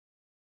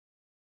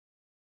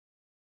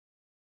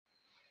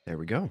There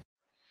we go.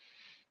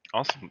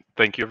 Awesome.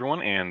 Thank you,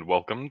 everyone, and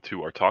welcome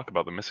to our talk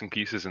about the missing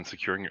pieces in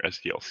securing your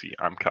SDLC.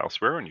 I'm Kyle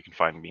Suero, and you can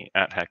find me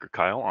at Hacker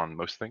Kyle on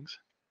most things.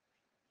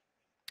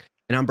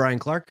 And I'm Brian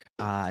Clark,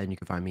 and you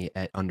can find me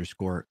at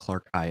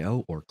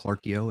 _ClarkIO or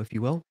Clarkio, if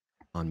you will,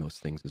 on most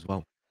things as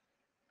well.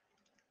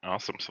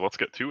 Awesome. So let's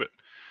get to it.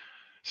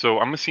 So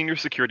I'm a senior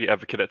security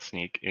advocate at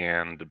Snyk,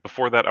 and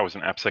before that, I was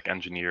an AppSec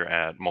engineer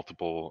at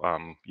multiple,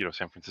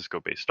 San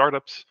Francisco-based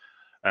startups.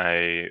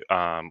 I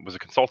was a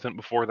consultant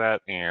before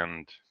that,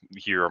 and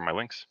here are my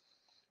links.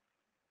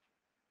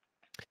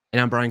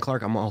 And I'm Brian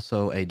Clark. I'm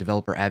also a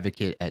developer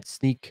advocate at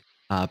Sneak.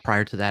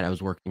 Prior to that, I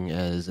was working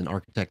as an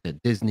architect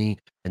at Disney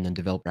and then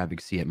developer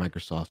advocacy at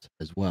Microsoft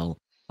as well.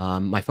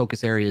 My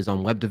focus area is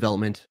on web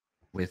development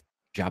with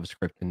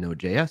JavaScript and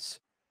Node.js.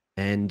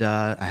 And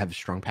I have a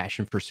strong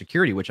passion for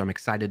security, which I'm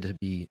excited to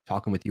be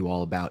talking with you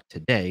all about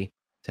today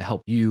to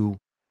help you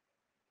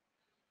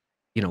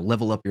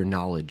level up your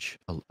knowledge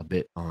a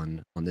bit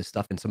on this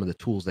stuff and some of the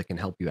tools that can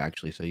help you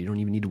actually, so you don't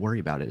even need to worry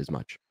about it as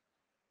much.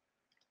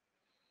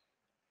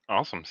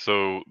 Awesome.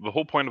 So the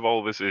whole point of all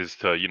of this is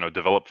to,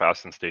 develop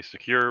fast and stay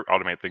secure,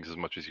 automate things as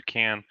much as you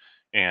can.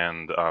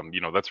 And,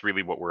 that's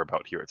really what we're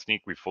about here at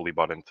Sneak. We've fully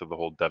bought into the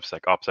whole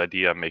DevSecOps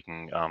idea,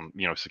 making,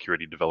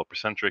 security developer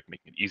centric,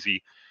 making it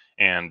easy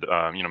and,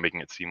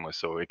 making it seamless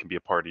so it can be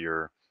a part of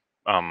your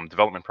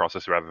development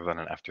process rather than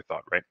an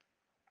afterthought, right?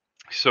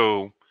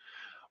 So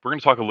we're going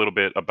to talk a little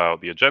bit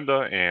about the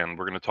agenda, and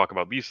we're going to talk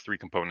about these three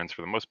components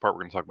for the most part.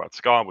 We're going to talk about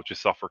SCA, which is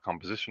software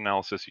composition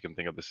analysis. You can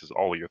think of this as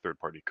all of your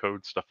third-party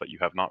code, stuff that you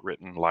have not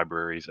written,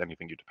 libraries,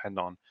 anything you depend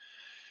on.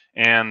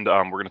 And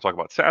we're going to talk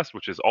about SAS,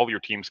 which is all your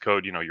team's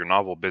code, your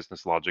novel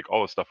business logic,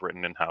 all the stuff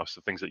written in-house,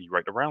 the things that you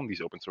write around these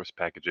open source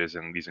packages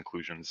and these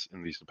inclusions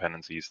and these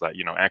dependencies that,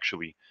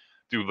 actually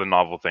do the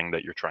novel thing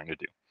that you're trying to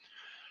do.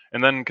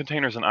 And then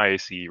containers and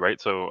IAC,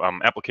 right? So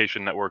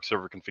application network,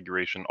 server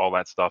configuration, all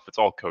that stuff, it's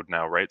all code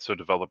now, right? So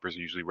developers are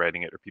usually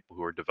writing it or people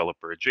who are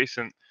developer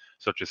adjacent,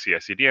 such as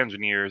CI/CD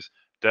engineers,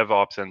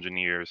 DevOps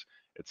engineers,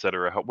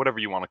 etc. Whatever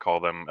you want to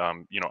call them,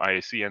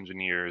 IAC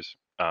engineers,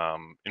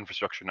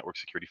 infrastructure network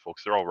security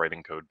folks, they're all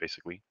writing code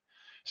basically.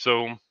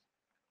 So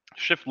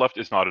shift left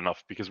is not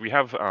enough because we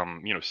have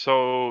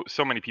so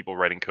many people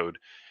writing code,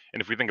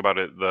 and if we think about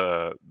it,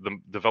 the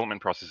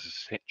development process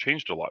has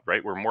changed a lot,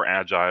 right? We're more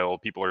agile,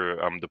 people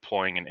are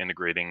deploying and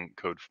integrating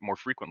code more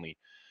frequently.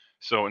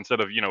 So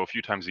instead of a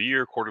few times a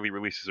year, quarterly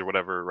releases or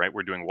whatever, right,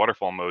 we're doing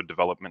waterfall mode.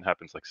 Development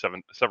happens like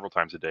several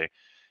times a day.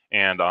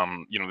 And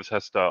this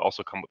has to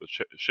also come with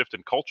a shift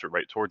in culture,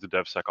 right, towards a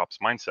DevSecOps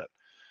mindset.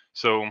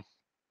 So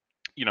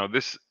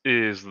this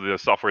is the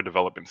software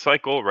development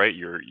cycle, right?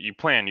 You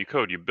plan, you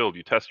code, you build,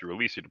 you test, you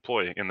release, you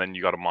deploy, and then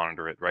you got to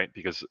monitor it, right?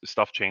 Because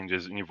stuff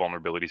changes, new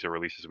vulnerabilities are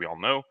released, as we all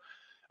know.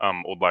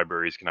 Old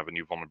libraries can have a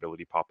new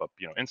vulnerability pop up,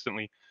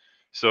 instantly.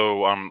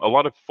 So a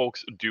lot of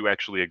folks do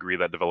actually agree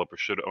that developers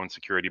should own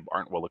security but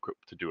aren't well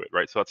equipped to do it,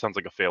 right? So that sounds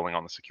like a failing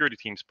on the security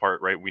team's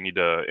part, right? We need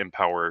to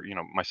empower,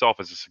 myself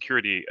as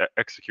a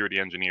ex-security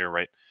engineer,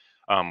 right?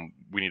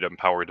 We need to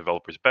empower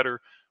developers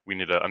better. We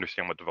need to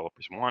understand what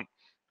developers want,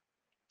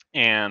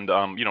 and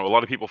a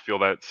lot of people feel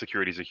that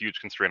security is a huge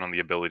constraint on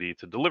the ability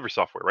to deliver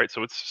software, right?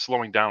 So it's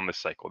slowing down this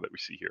cycle that we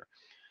see here.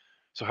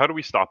 So how do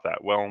we stop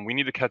that? Well, we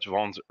need to catch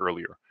vulns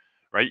earlier,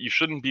 right? You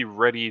shouldn't be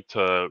ready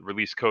to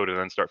release code and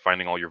then start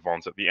finding all your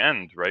vulns at the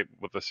end, right?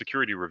 With a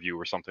security review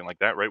or something like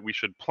that, right? We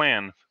should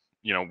plan.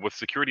 With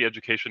security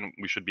education,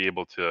 we should be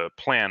able to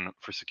plan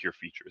for secure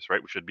features,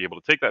 right? We should be able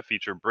to take that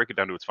feature, break it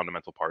down to its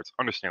fundamental parts,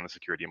 understand the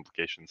security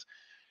implications,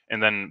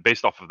 and then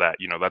based off of that,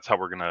 that's how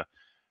we're going to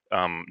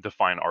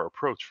define our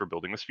approach for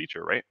building this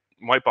feature, right?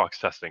 White box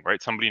testing,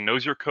 right? Somebody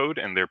knows your code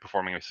and they're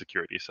performing a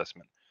security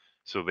assessment.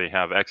 So they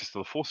have access to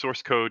the full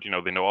source code,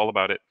 they know all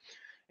about it.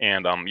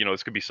 And,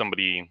 this could be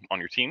somebody on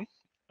your team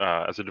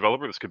as a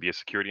developer. This could be a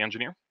security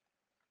engineer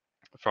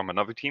from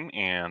another team.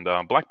 And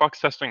black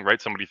box testing,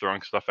 right? Somebody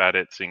throwing stuff at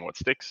it, seeing what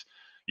sticks.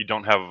 You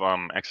don't have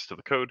access to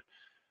the code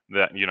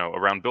that,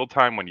 around build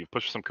time, when you've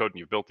pushed some code and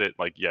you've built it,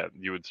 like, yeah,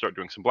 you would start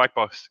doing some black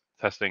box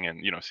testing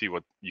and, see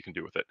what you can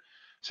do with it.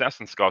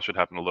 SAS and SCA should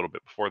happen a little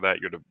bit before that.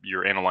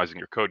 You're analyzing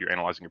your code, you're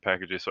analyzing your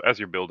packages. So as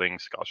you're building,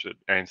 SCA should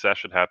and SAS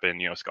should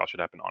happen. SCA should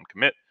happen on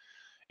commit,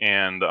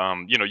 and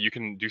you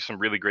can do some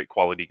really great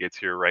quality gates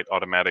here, right?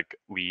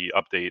 Automatically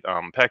update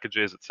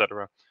packages,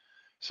 etc.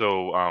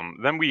 So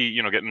then we,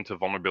 get into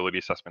vulnerability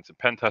assessments and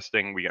pen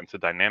testing. We get into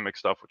dynamic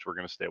stuff, which we're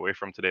going to stay away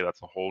from today.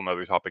 That's a whole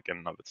nother topic in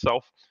and of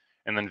itself.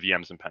 And then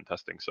VMs and pen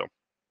testing. So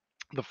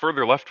the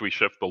further left we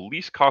shift, the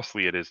least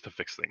costly it is to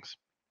fix things.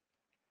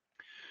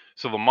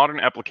 So the modern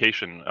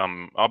application,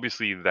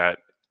 obviously that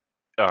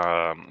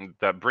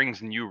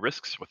brings new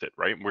risks with it,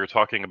 right? We're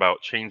talking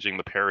about changing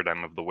the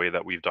paradigm of the way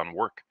that we've done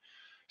work.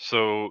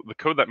 So the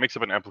code that makes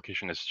up an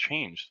application has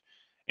changed.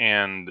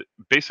 And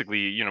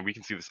basically, we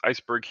can see this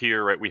iceberg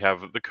here, right? We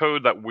have the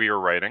code that we are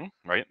writing,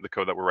 right? The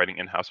code that we're writing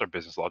in-house, our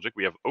business logic.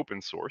 We have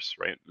open source,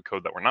 right? The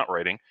code that we're not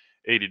writing.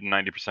 80 to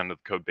 90% of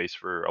the code base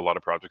for a lot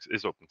of projects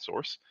is open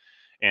source.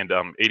 And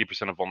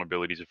 80% of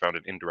vulnerabilities are found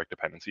in indirect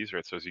dependencies,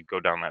 right? So as you go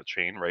down that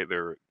chain, right,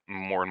 there are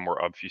more and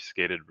more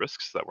obfuscated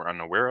risks that we're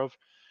unaware of.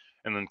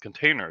 And then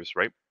containers,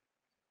 right?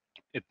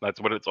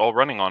 That's what it's all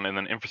running on. And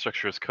then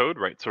infrastructure as code,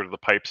 right? Sort of the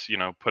pipes,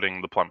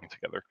 putting the plumbing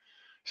together.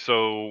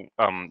 So,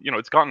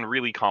 it's gotten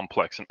really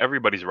complex, and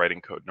everybody's writing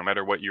code, no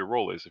matter what your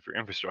role is. If you're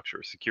infrastructure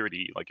or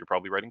security, like you're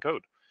probably writing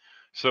code.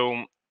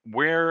 So,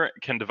 where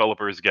can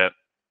developers get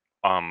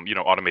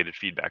automated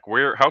feedback?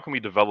 How can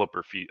we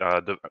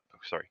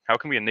how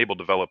can we enable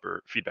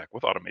developer feedback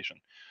with automation?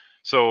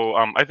 So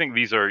I think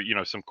these are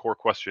some core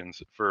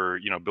questions for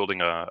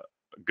building a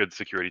good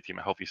security team,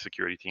 a healthy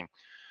security team.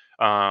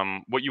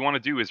 What you want to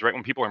do is, right,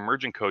 when people are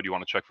merging code, you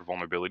want to check for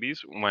vulnerabilities.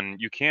 When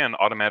you can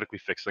automatically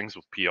fix things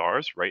with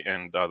PRs, right,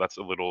 and that's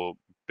a little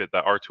bit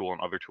that our tool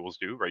and other tools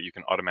do, right. You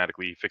can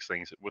automatically fix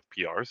things with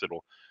PRs.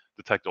 It'll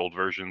detect old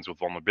versions with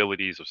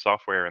vulnerabilities of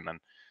software, and then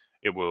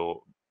it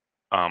will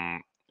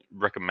um,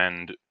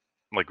 recommend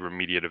like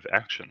remediative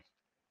action.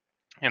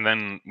 And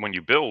then when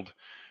you build,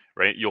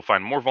 right, you'll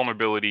find more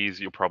vulnerabilities.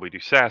 You'll probably do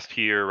SAST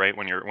here, right,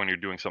 when you're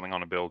doing something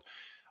on a build.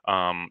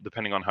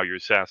 Depending on how your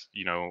SAST,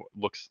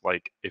 looks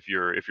like, if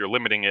you're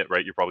limiting it,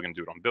 right, you're probably going to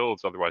do it on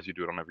builds. Otherwise, you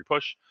do it on every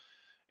push.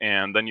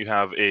 And then you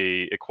have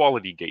a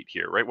quality gate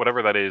here, right?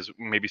 Whatever that is,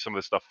 maybe some of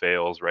this stuff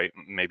fails, right?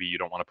 Maybe you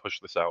don't want to push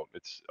this out;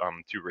 it's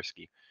too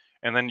risky.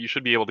 And then you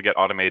should be able to get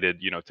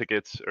automated,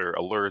 tickets or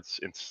alerts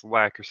in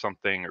Slack or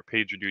something, or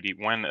PagerDuty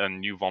when a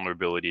new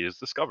vulnerability is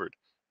discovered.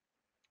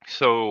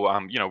 So,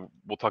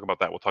 we'll talk about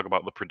that. We'll talk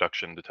about the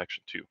production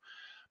detection too.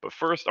 But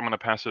first, I'm going to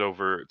pass it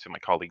over to my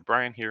colleague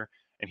Brian here,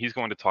 and he's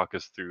going to talk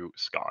us through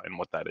SCA and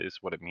what that is,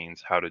 what it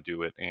means, how to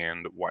do it,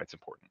 and why it's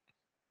important.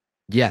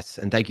 Yes,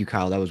 and thank you,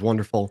 Kyle. That was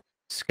wonderful.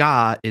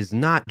 Ska is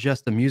not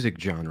just a music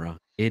genre,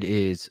 it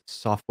is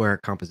software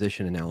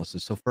composition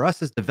analysis. So for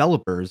us as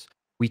developers,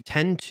 we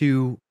tend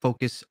to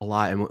focus a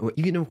lot, and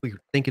even if we're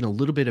thinking a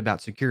little bit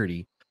about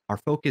security, our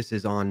focus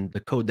is on the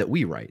code that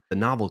we write, the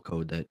novel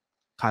code that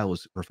Kyle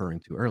was referring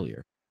to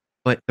earlier.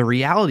 But the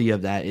reality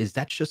of that is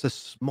that's just a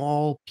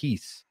small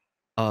piece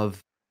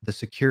of the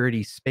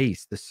security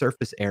space, the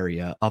surface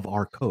area of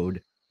our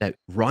code that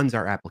runs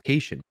our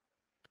application.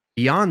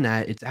 Beyond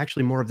that, it's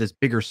actually more of this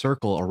bigger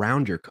circle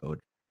around your code.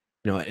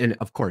 And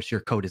of course,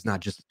 your code is not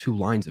just 2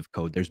 lines of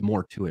code, there's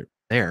more to it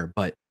there,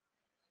 but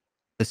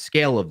the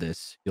scale of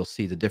this, you'll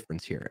see the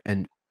difference here.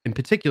 And in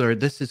particular,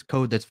 this is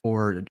code that's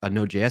for a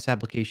Node.js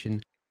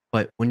application,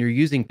 but when you're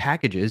using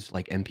packages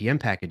like npm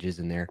packages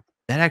in there,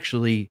 that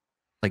actually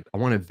like, I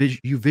wanna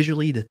you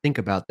visually to think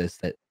about this,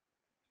 that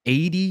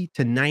 80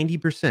 to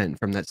 90%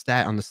 from that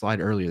stat on the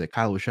slide earlier that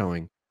Kyle was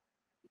showing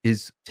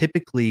is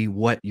typically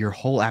what your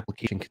whole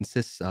application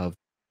consists of,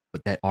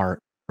 but that are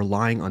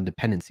relying on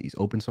dependencies,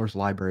 open source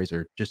libraries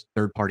or just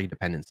third-party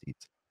dependencies.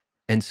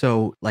 And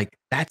so, like,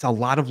 that's a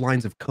lot of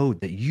lines of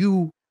code that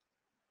you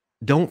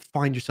don't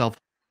find yourself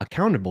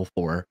accountable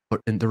for,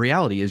 but and the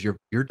reality is you're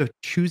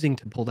choosing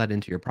to pull that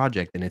into your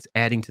project, and it's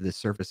adding to the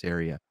surface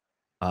area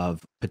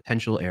of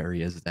potential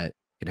areas that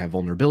can have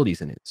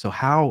vulnerabilities in it. So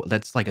how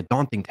that's like a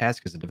daunting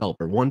task as a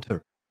developer. One, to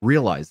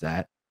realize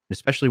that,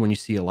 especially when you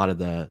see a lot of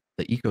the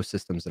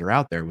ecosystems that are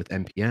out there with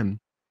npm,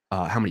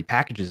 how many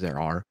packages there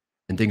are,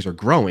 and things are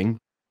growing.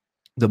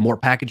 The more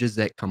packages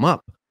that come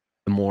up,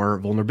 the more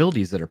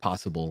vulnerabilities that are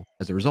possible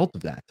as a result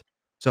of that.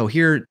 So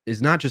here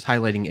is not just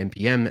highlighting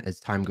npm as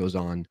time goes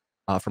on,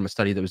 from a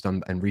study that was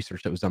done and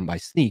research that was done by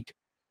Snyk,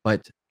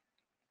 but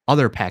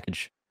other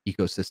package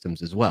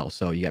ecosystems as well.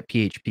 So you got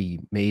PHP,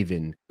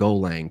 Maven,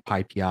 Golang,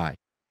 PyPI.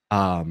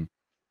 Um,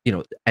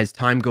 as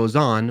time goes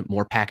on,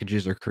 more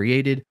packages are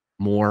created,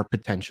 more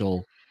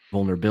potential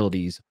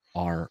vulnerabilities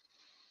are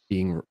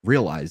being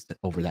realized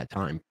over that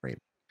time frame.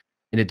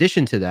 In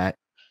addition to that,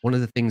 one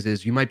of the things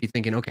is you might be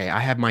thinking, okay, I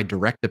have my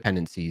direct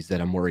dependencies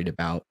that I'm worried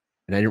about.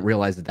 And I didn't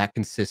realize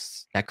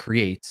that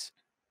creates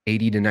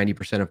 80 to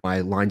 90% of my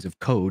lines of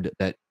code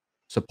that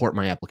support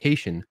my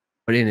application.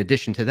 But in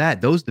addition to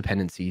that, those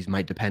dependencies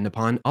might depend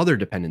upon other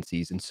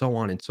dependencies and so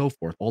on and so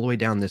forth, all the way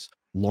down this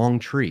long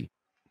tree.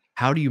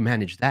 How do you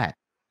manage that?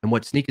 And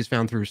what Sneak has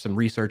found through some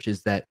research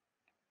is that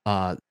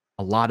uh,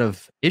 a lot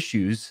of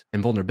issues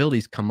and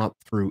vulnerabilities come up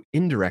through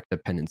indirect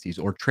dependencies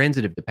or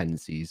transitive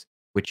dependencies,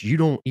 which you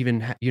don't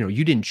even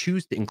you didn't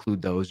choose to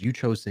include those. You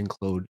chose to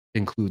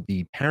include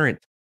the parent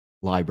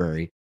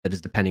library that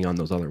is depending on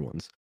those other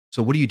ones.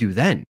 So what do you do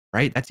then,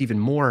 right? That's even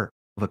more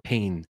of a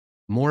pain,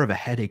 more of a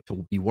headache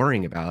to be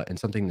worrying about and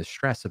something to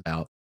stress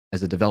about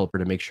as a developer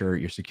to make sure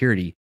your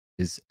security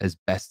is as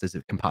best as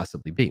it can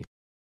possibly be.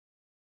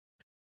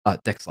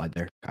 Next slide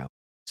there, Kyle.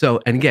 So,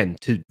 and again,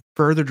 to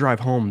further drive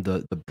home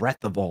the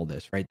breadth of all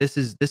this, right? This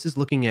is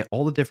looking at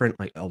all the different,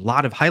 like a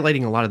lot of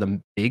highlighting a lot of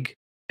the big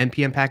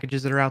npm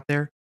packages that are out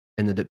there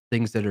and the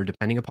things that are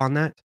depending upon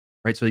that,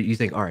 right? So you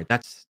think, all right,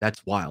 that's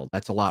wild,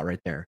 that's a lot right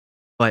there.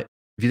 But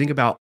if you think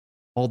about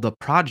all the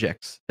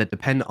projects that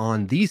depend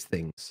on these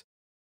things,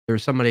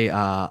 there's somebody,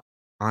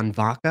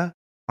 Anvaka,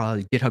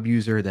 a GitHub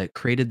user that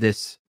created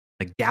this,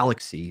 like,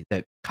 galaxy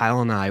that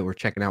Kyle and I were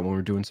checking out when we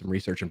were doing some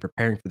research and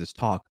preparing for this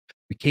talk.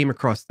 we came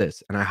across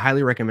this, and I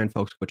highly recommend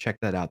folks go check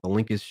that out. The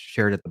link is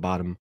shared at the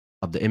bottom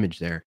of the image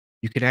there.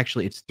 You can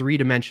actually it's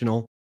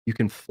three-dimensional. You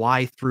can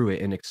fly through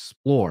it and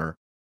explore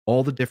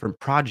all the different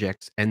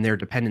projects and their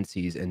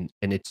dependencies, and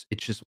it's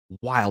just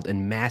wild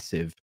and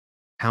massive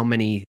how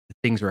many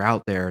things are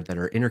out there that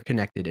are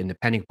interconnected and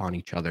depending upon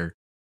each other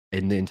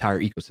in the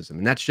entire ecosystem.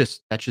 And that's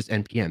just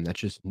NPM.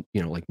 That's just,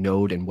 like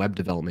node and web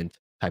development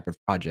type of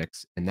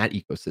projects in that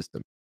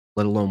ecosystem,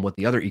 let alone what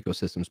the other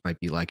ecosystems might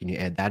be like, and you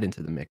add that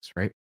into the mix,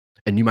 right?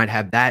 And you might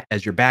have that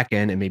as your back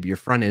end, and maybe your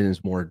front end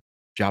is more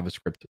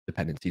JavaScript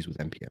dependencies with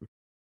NPM.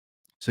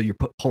 So you're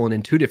pulling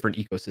in two different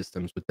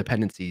ecosystems with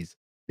dependencies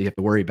that you have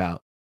to worry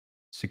about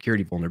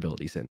security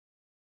vulnerabilities in.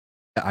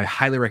 I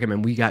highly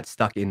recommend we got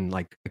stuck in,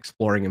 like,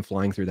 exploring and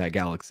flying through that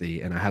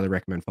galaxy, and I highly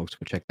recommend folks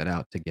go check that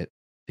out to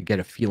get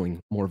a feeling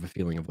more of a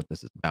feeling of what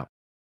this is about.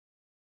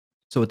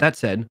 So with that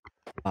said,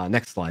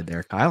 next slide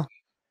there, Kyle.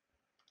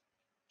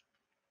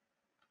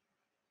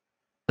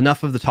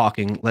 Enough of the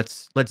talking.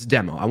 Let's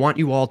demo. I want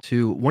you all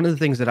to one of the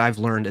things that I've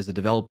learned as a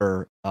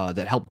developer,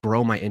 that helped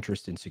grow my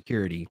interest in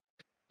security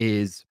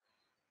is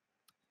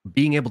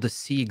being able to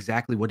see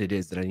exactly what it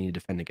is that I need to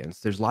defend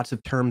against. There's lots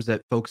of terms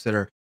that folks that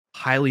are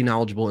highly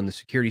knowledgeable in the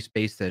security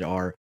space that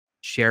are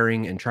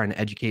sharing and trying to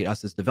educate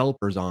us as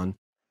developers on.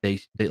 They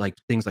like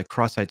things like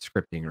cross-site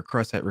scripting or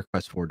cross-site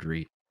request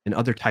forgery and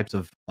other types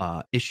of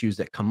issues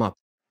that come up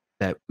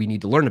that we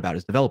need to learn about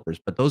as developers.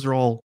 But those are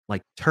all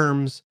like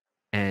terms,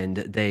 and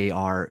they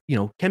are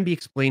can be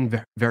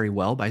explained very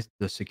well by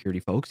the security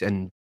folks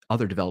and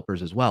other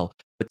developers as well.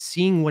 But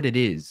seeing what it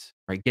is,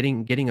 right?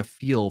 Getting a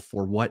feel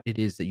for what it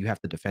is that you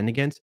have to defend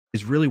against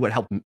is really what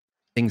helped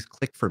things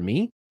click for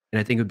me. And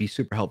I think it would be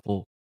super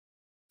helpful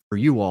for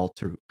you all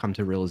to come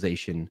to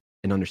realization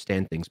and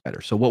understand things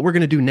better. So what we're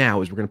going to do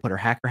now is we're going to put our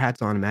hacker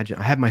hats on. Imagine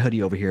I have my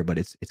hoodie over here, but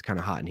it's kind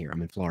of hot in here.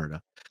 I'm in Florida.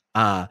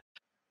 Uh,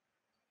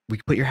 we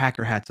can put your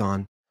hacker hats on,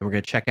 and we're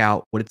going to check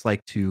out what it's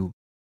like to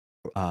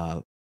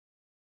uh,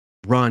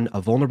 run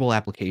a vulnerable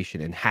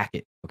application and hack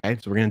it. Okay,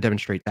 so we're going to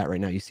demonstrate that right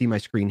now. You see my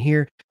screen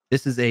here.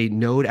 This is a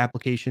Node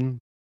application.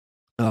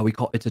 We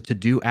call it's a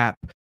to-do app.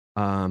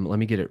 Let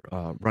me get it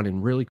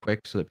running really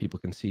quick so that people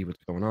can see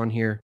what's going on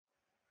here.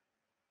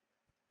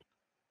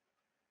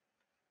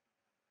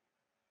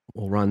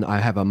 We'll run. I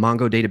have a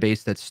Mongo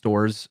database that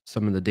stores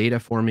some of the data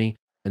for me,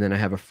 and then I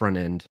have a front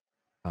end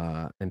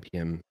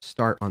npm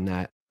start on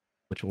that,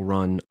 which will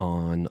run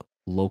on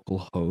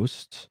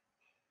localhost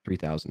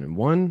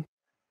 3001,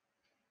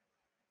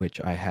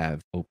 which I have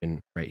open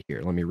right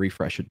here. Let me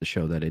refresh it to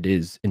show that it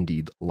is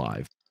indeed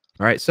live.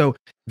 All right, so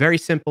very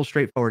simple,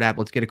 straightforward app.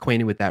 Let's get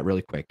acquainted with that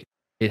really quick.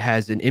 It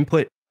has an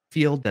input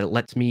field that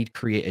lets me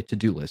create a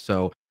to-do list.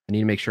 So I need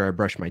to make sure I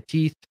brush my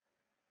teeth.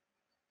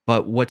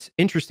 But what's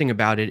interesting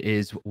about it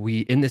is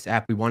in this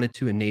app, we wanted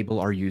to enable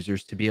our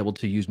users to be able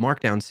to use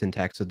Markdown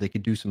syntax so they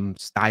could do some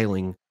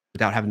styling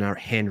without having to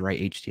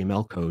handwrite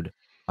HTML code,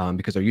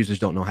 because our users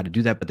don't know how to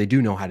do that, but they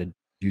do know how to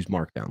use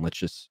Markdown. Let's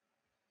just,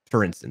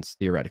 for instance,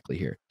 theoretically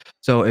here.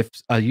 So if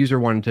a user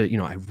wanted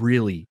to, I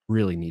really,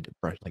 really need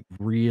to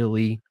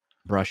really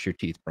brush your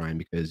teeth, Brian,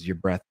 because your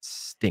breath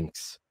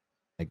stinks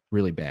like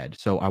really bad.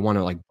 So I want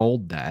to like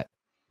bold that,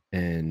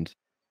 and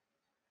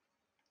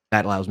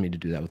that allows me to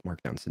do that with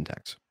Markdown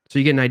syntax. So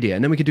you get an idea.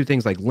 And then we could do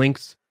things like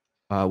links,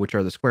 which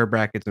are the square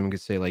brackets. And we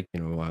could say like,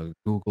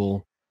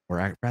 Google,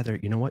 or rather,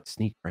 you know what?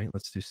 Snyk, right?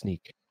 Let's do Snyk.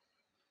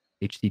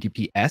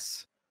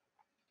 HTTPS,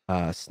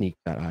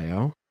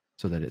 snyk.io,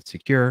 so that it's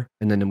secure.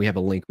 And then we have a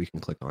link we can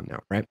click on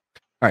now, right?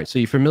 All right. So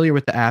you're familiar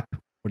with the app,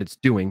 what it's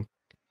doing.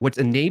 What's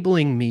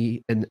enabling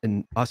me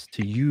and us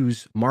to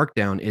use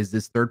Markdown is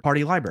this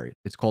third-party library.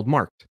 It's called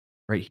Marked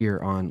right here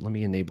on, let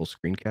me enable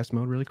screencast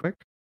mode really quick,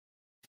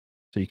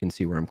 so you can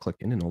see where I'm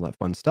clicking and all that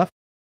fun stuff.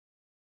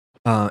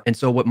 And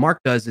so what Mark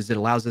does is it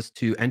allows us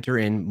to enter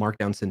in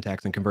Markdown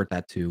syntax and convert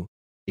that to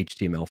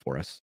HTML for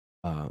us.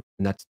 And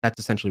that's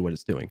essentially what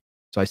it's doing.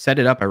 So I set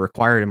it up, I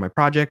require it in my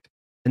project.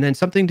 And then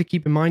something to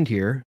keep in mind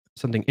here,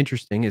 something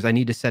interesting is I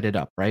need to set it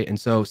up, right? And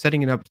so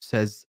setting it up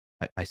says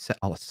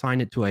I'll assign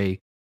it to a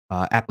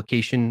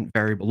application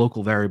variable,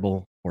 local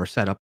variable, or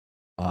setup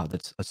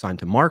that's assigned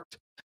to Marked.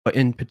 But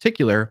in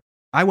particular,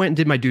 I went and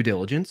did my due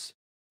diligence,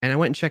 and I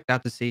went and checked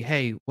out to see,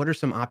 hey, what are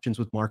some options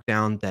with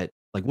Markdown that,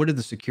 like, what are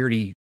the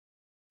security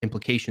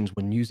implications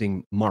when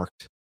using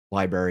Marked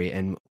library,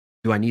 and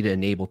do I need to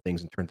enable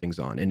things and turn things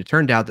on? And it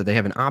turned out that they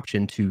have an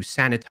option to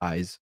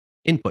sanitize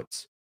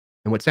inputs.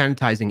 And what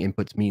sanitizing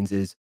inputs means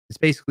is it's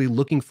basically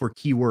looking for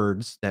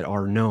keywords that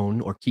are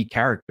known, or key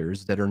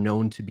characters that are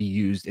known to be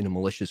used in a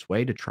malicious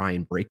way to try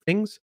and break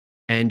things,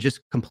 and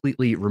just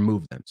completely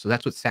remove them. So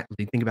that's what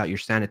you think about, your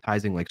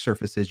sanitizing like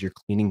surfaces, you're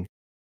cleaning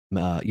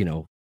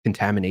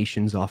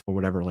contaminations off or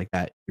whatever like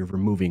that. You're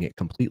removing it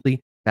completely.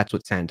 That's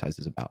what sanitize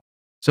is about.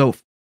 So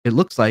it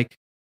looks like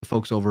the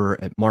folks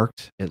over at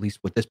Marked, at least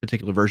with this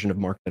particular version of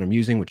Marked that I'm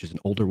using, which is an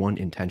older one,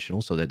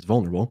 intentional, so that's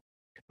vulnerable,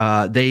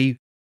 they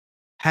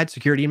had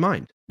security in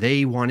mind.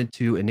 They wanted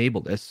to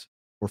enable this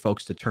for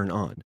folks to turn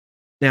on.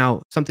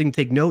 Now, something to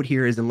take note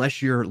here is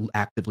unless you're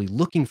actively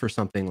looking for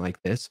something like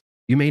this,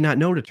 you may not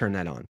know to turn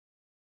that on.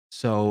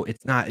 So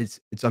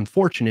it's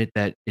unfortunate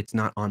that it's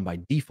not on by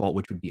default,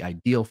 which would be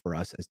ideal for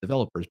us as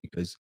developers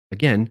because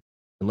again,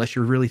 unless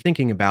you're really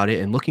thinking about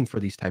it and looking for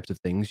these types of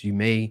things, you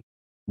may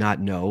not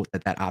know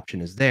that that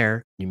option is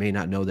there. You may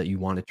not know that you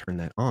want to turn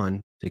that on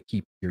to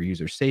keep your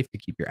users safe, to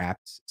keep your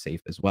apps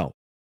safe as well.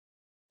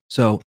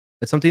 So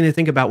it's something to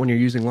think about when you're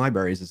using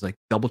libraries is like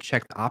double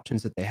check the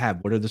options that they have.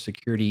 What are the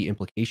security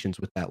implications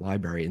with that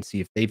library and see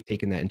if they've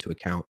taken that into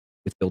account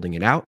with building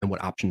it out and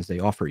what options they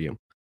offer you.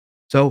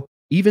 So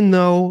even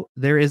though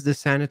there is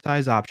this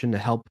sanitized option to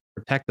help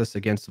protect us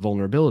against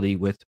vulnerability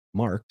with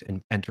marked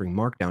and entering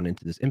markdown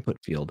into this input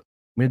field,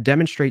 I'm going to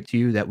demonstrate to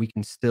you that we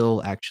can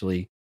still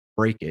actually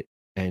break it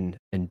and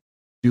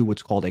do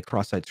what's called a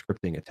cross-site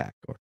scripting attack.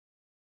 Or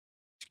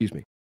excuse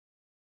me.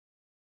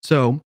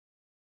 So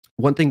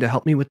one thing to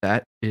help me with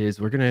that is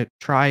we're going to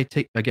try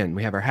take again,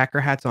 we have our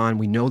hacker hats on.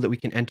 We know that we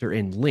can enter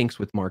in links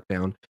with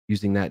markdown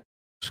using that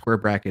square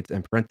brackets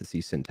and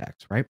parentheses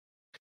syntax, right?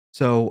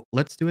 So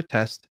let's do a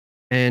test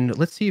and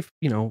let's see if,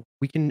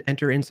 we can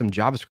enter in some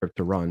JavaScript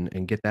to run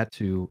and get that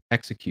to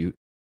execute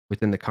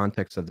within the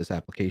context of this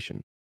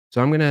application.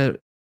 So I'm going to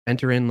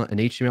enter in an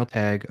HTML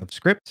tag of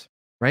script,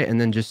 right? And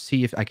then just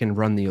see if I can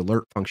run the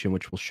alert function,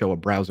 which will show a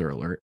browser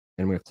alert.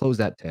 And I'm going to close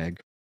that tag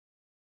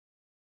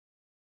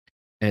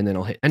and then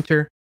I'll hit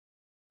enter.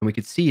 And we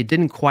could see it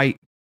didn't quite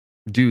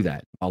do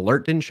that.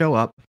 Alert didn't show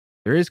up.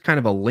 There is kind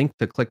of a link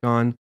to click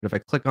on, but if I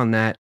click on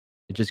that,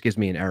 it just gives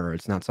me an error.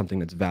 It's not something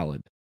that's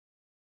valid.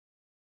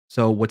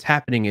 So what's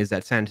happening is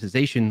that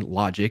sanitization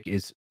logic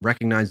is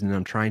recognizing that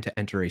I'm trying to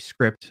enter a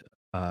script,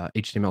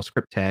 HTML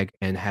script tag,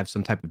 and have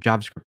some type of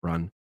JavaScript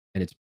run,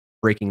 and it's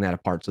breaking that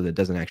apart so that it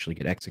doesn't actually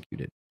get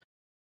executed.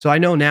 So I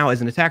know now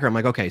as an attacker, I'm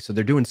like, okay, so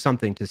they're doing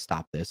something to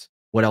stop this.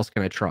 What else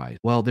can I try?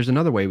 Well, there's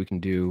another way we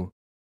can do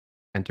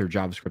enter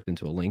JavaScript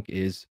into a link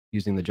is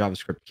using the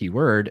JavaScript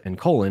keyword and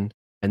colon,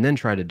 and then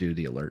try to do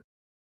the alert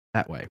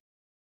that way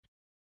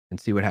and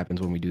see what happens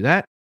when we do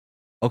that.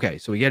 Okay,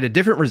 so we get a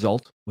different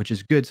result, which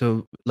is good.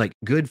 So, like,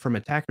 good from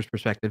attacker's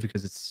perspective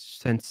because it's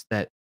sense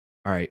that,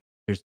 all right,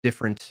 there's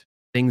different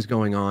things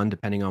going on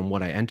depending on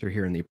what I enter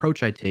here and the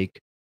approach I take,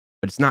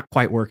 but it's not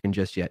quite working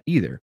just yet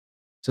either.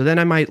 So then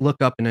I might look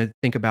up and I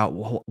think about,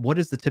 well, what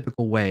is the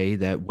typical way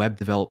that web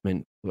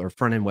development or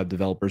front end web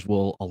developers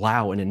will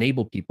allow and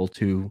enable people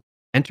to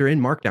enter in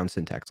markdown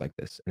syntax like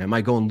this? And I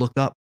might go and look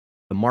up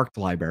the marked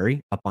library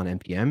up on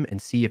npm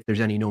and see if there's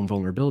any known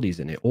vulnerabilities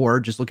in it, or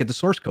just look at the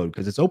source code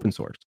because it's open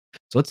source.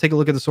 So let's take a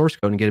look at the source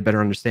code and get a better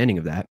understanding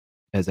of that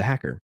as a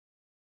hacker.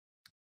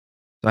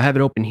 So I have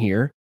it open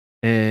here,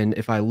 and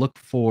if I look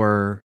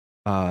for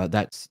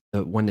that's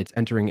the one that's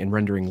entering and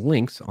rendering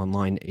links on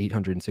line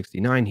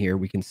 869 here,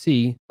 we can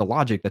see the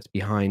logic that's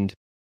behind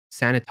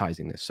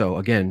sanitizing this. So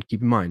again,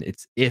 keep in mind,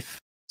 it's if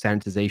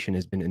sanitization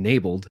has been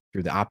enabled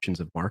through the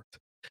options of marked.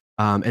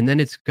 And then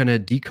it's going to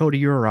decode a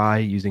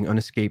URI using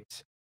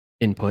unescaped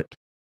input.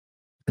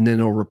 And then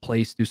it'll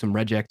do some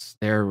regex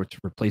there, which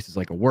replaces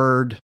like a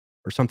word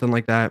or something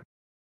like that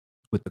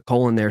with the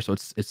colon there. So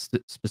it's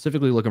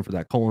specifically looking for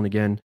that colon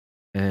again.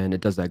 And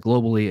it does that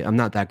globally. I'm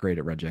not that great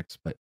at regex,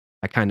 but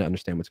I kind of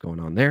understand what's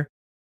going on there.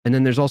 And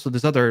then there's also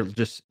this other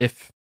just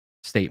if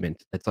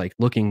statement that's like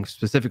looking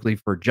specifically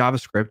for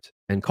JavaScript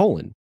and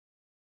colon,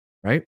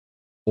 right?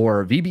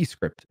 Or VB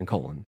script and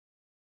colon.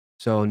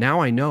 So now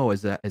I know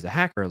as a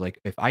hacker, like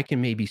if I can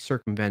maybe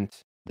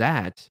circumvent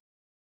that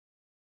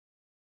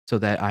so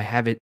that I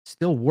have it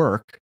still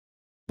work,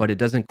 but it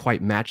doesn't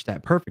quite match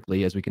that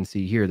perfectly, as we can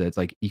see here, that it's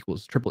like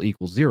equals triple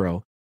equals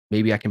 0,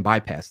 maybe I can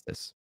bypass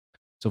this.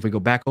 So if we go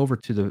back over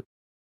to the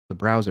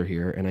browser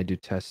here and I do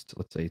test,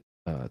 let's say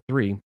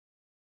 3,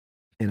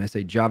 and I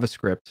say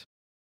JavaScript,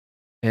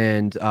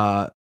 and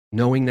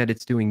knowing that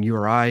it's doing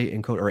URI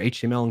encode or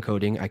HTML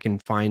encoding,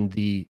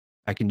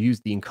 I can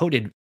use the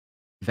encoded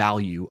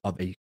value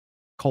of a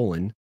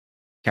colon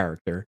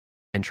character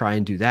and try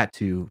and do that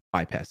to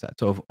bypass that.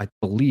 So I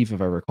believe,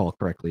 if I recall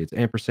correctly, it's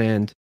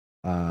ampersand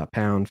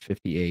pound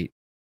 58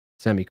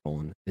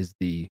 semicolon is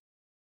the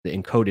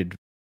encoded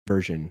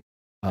version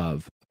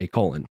of a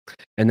colon.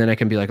 And then I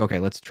can be like, okay,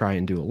 let's try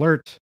and do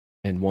alert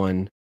and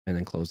 1 and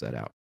then close that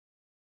out.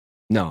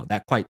 No,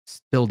 that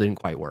still didn't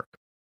quite work.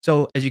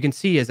 So as you can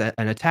see, as an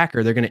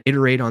attacker, they're going to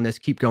iterate on this,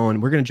 keep going.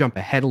 We're going to jump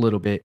ahead a little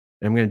bit,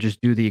 and I'm going to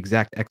just do the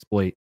exact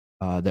exploit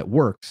that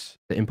works,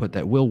 the input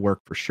that will work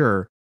for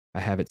sure. I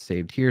have it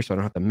saved here, so I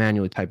don't have to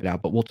manually type it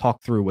out, but we'll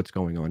talk through what's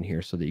going on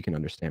here so that you can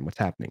understand what's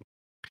happening.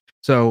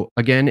 So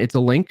again, it's a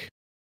link.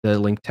 The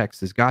link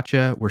text is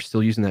gotcha. We're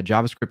still using that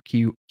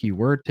JavaScript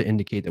keyword to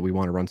indicate that we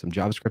want to run some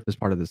JavaScript as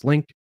part of this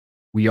link.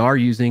 We are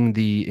using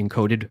the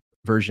encoded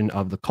version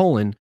of the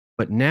colon,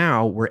 but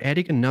now we're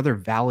adding another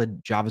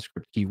valid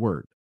JavaScript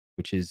keyword,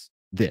 which is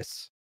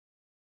this.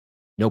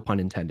 No pun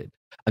intended.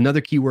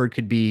 Another keyword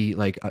could be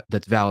like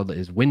that's valid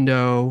is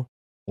window,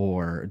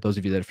 or those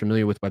of you that are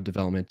familiar with web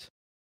development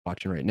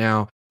watching right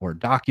now, or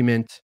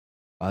document.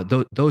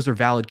 Those are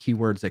valid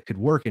keywords that could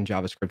work in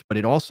JavaScript, but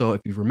it also,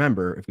 if you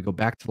remember, if we go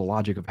back to the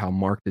logic of how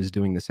marked is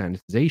doing the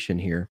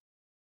sanitization here,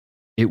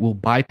 it will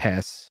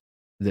bypass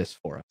this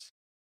for us.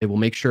 it will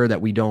make sure that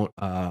we don't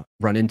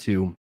run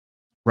into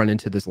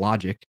this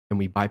logic and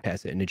we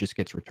bypass it and it just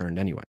gets returned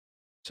anyway.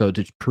 So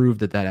to prove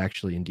that that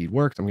actually indeed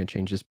works, I'm going to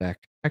change this back.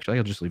 Actually,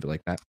 I'll just leave it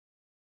like that.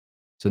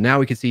 So now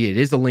we can see it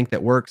is a link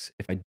that works.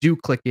 If I do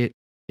click it,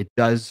 it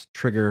does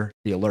trigger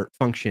the alert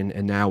function.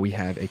 And now we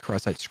have a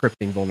cross-site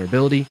scripting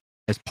vulnerability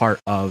as part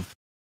of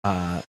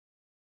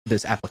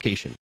this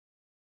application.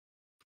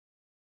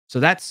 So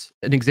that's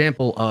an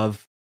example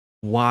of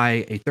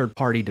why a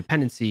third-party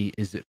dependency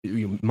is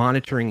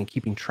monitoring and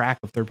keeping track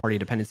of third-party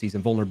dependencies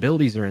and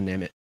vulnerabilities are in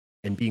them,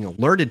 and being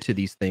alerted to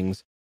these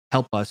things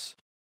help us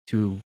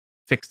to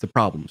fix the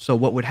problem. So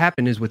what would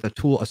happen is with a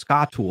tool, a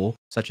SCA tool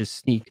such as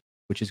Snyk,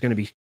 which is going to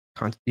be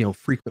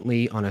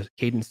frequently on a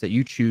cadence that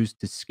you choose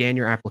to scan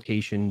your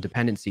application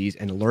dependencies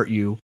and alert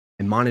you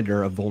and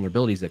monitor of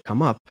vulnerabilities that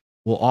come up,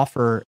 will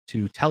offer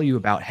to tell you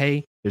about,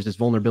 hey, there's this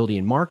vulnerability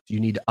in Marked.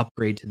 You need to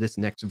upgrade to this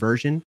next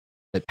version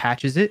that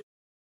patches it,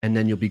 and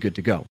then you'll be good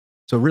to go.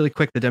 So really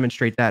quick to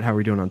demonstrate that, how are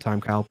we doing on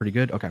time, Kyle? Pretty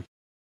good? Okay.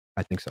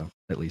 I think so,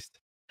 at least.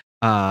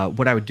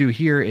 What I would do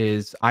here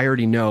is I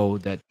already know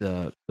that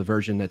the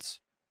version that's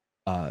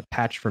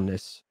patched from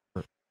this,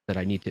 or that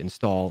I need to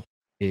install,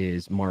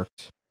 is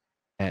marked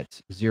at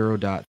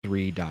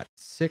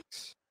 0.3.6.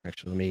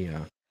 Actually, let me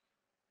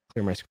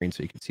clear my screen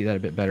so you can see that a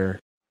bit better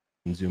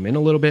and zoom in a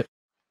little bit.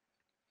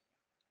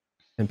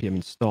 npm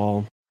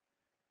install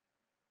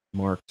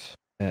marked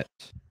at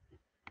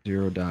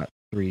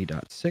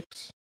 0.3.6.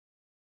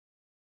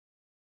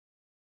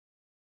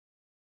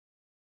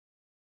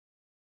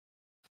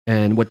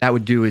 And what that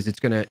would do is it's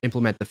going to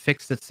implement the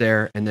fix that's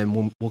there, and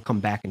then we'll come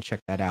back and check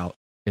that out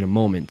in a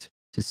moment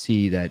to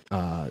see that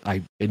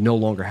it no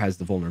longer has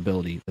the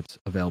vulnerability that's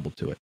available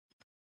to it.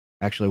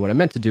 Actually, what I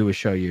meant to do is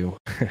show you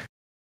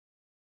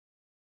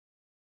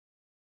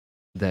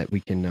that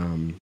we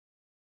can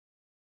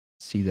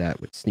see that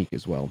with Snyk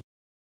as well.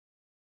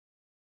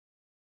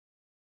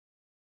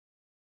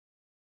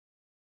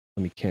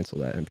 Let me cancel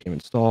that npm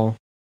install.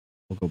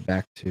 We'll go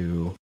back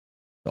to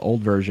the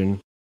old version.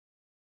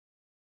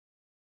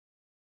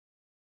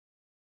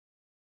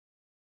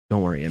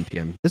 Don't worry,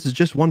 npm. This is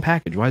just one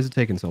package. Why is it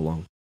taking so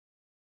long?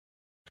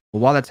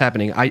 Well, while that's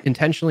happening, I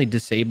intentionally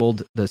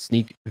disabled the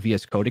Snyk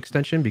VS Code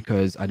extension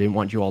because I didn't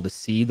want you all to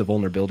see the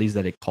vulnerabilities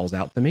that it calls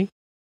out to me.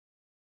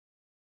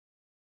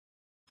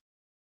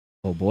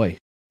 Oh boy.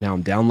 Now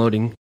I'm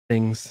downloading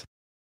things,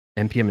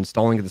 npm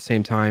installing at the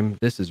same time.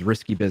 This is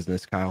risky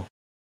business, Kyle.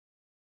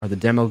 Are the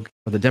demo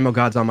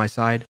gods on my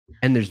side?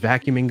 And there's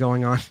vacuuming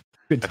going on.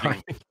 Good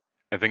timing.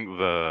 I think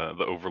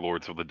the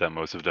overlords of the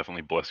demos have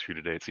definitely blessed you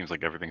today. It seems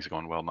like everything's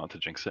going well, not to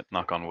jinx it.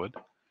 Knock on wood.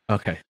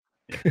 Okay.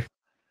 Yeah.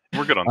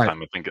 We're good on All time.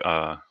 right. I think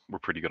we're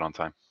pretty good on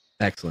time.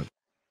 Excellent.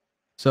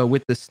 So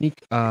with the Snyk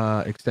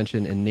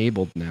extension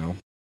enabled now,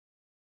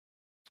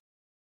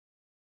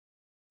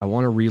 I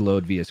want to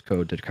reload VS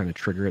Code to kind of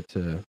trigger it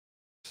to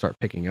start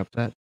picking up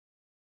that.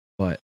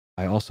 But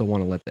I also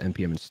want to let the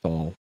npm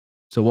install.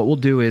 So what we'll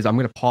do is I'm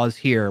going to pause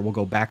here. We'll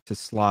go back to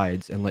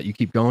slides and let you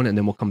keep going, and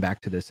then we'll come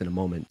back to this in a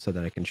moment so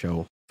that I can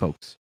show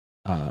folks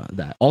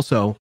that.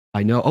 Also,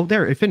 I know, oh,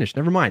 there, it finished.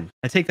 Never mind.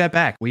 I take that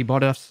back. We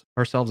bought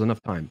ourselves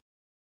enough time.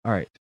 All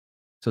right.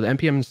 So the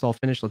npm install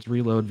finished. Let's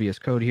reload VS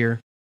Code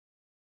here.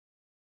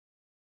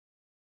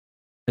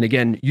 And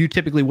again, you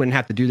typically wouldn't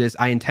have to do this.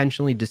 I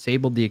intentionally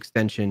disabled the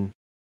extension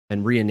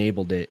and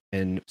re-enabled it.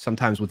 And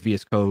sometimes with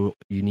VS Code,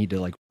 you need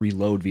to like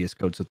reload VS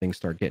Code so things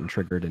start getting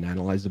triggered and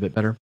analyzed a bit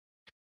better.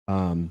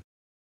 And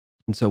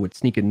so with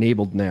Snyk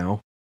enabled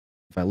now,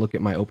 if I look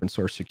at my open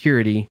source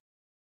security,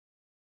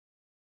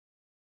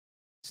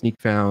 Snyk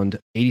found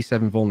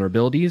 87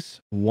 vulnerabilities.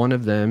 One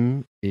of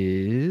them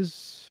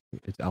is,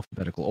 it's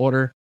alphabetical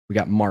order. We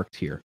got Marked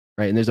here,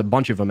 right? And there's a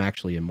bunch of them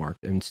actually in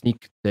Marked. And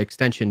Snyk, the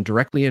extension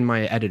directly in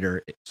my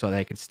editor so that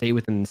I could stay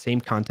within the same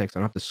context.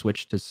 I don't have to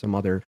switch to some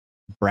other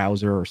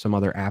browser or some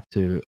other app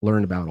to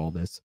learn about all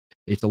this.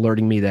 It's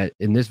alerting me that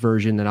in this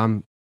version that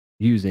I'm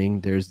using,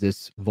 there's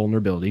this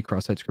vulnerability,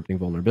 cross-site scripting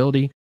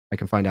vulnerability. I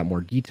can find out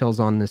more details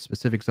on the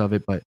specifics of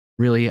it, but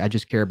really I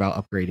just care about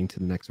upgrading to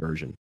the next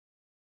version.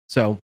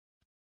 So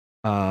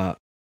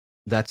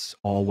that's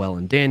all well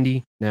and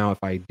dandy. Now, if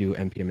I do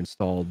npm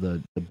install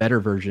the better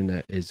version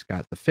that is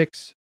got the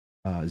fix,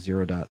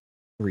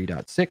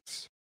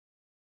 0.3.6,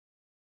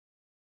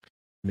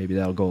 maybe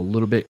that'll go a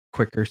little bit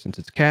quicker since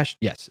it's cached.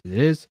 Yes, it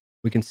is.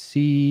 We can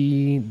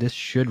see this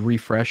should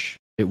refresh.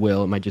 It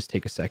will. It might just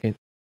take a second.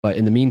 But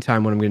in the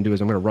meantime, what I'm going to do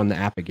is I'm going to run the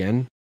app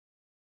again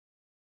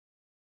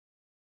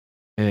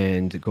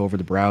and go over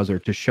the browser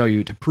to show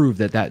you, to prove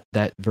that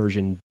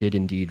version did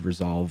indeed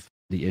resolve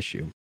the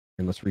issue.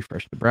 And let's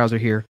refresh the browser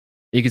here.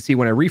 You can see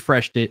when I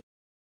refreshed it,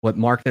 what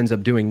Mark ends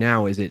up doing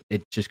now is it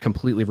just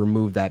completely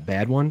removed that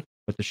bad one.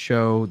 But to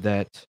show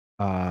that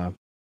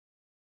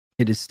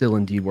it is still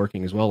indeed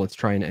working as well, let's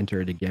try and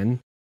enter it again.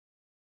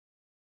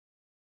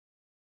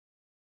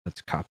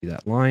 Let's copy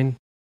that line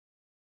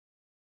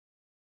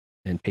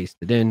and paste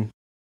it in.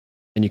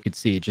 And you can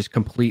see it just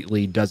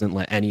completely doesn't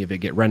let any of it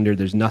get rendered.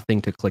 There's nothing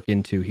to click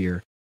into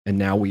here. And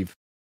now we've,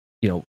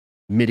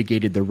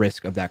 mitigated the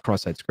risk of that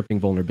cross-site scripting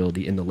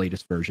vulnerability in the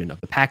latest version of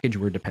the package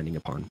we're depending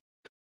upon.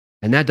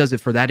 And that does it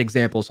for that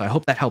example. So I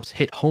hope that helps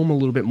hit home a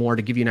little bit more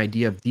to give you an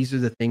idea of these are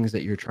the things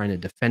that you're trying to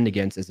defend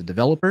against as a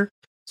developer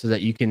so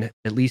that you can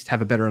at least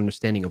have a better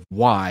understanding of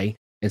why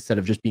instead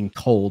of just being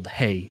told,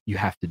 hey, you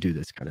have to do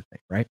this kind of thing,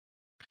 right?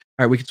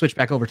 All right, we can switch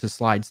back over to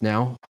slides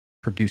now.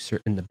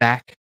 Producer in the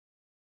back.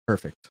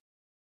 Perfect.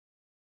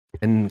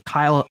 And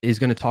Kyle is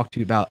going to talk to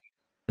you about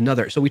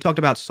another. So we talked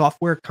about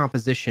software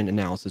composition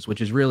analysis,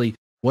 which is really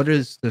what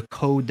is the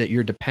code that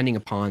you're depending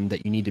upon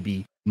that you need to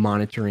be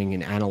monitoring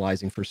and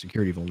analyzing for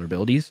security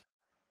vulnerabilities.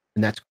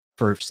 And that's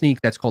for Snyk,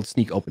 that's called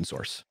Snyk open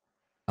source.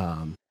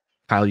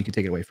 Kyle, you can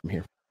take it away from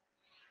here.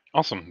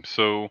 Awesome.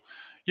 So,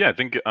 yeah, I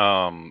think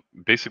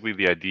basically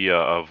the idea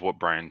of what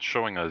Brian's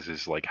showing us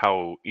is like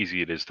how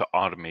easy it is to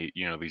automate,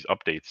 these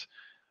updates.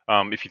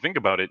 If you think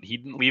about it, he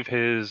didn't leave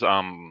his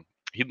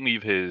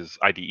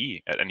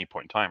IDE at any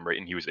point in time, right?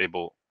 And he was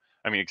able,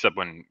 I mean, except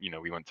when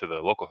we went to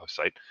the localhost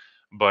site,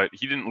 but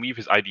he didn't leave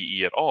his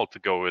IDE at all to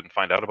go and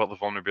find out about the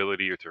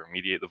vulnerability or to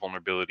remediate the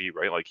vulnerability,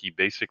 right? Like he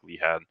basically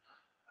had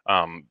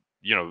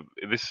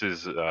this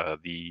is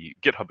the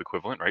GitHub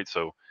equivalent, right?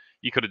 So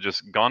he could have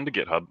just gone to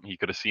GitHub. He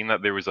could have seen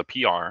that there was a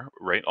PR,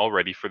 right,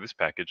 already for this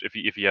package.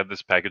 If he had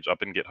this package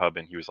up in GitHub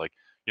and he was like,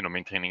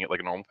 maintaining it like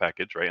a normal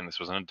package, right? And this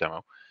wasn't a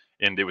demo,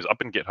 and it was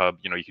up in GitHub.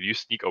 You could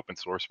use Snyk open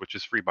source, which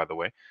is free, by the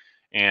way,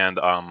 and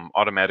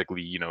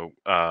automatically,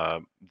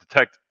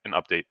 detect and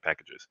update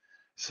packages.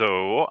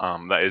 So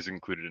that is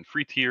included in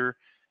free tier.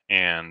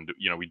 And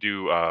we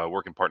do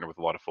work and partner with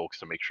a lot of folks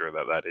to make sure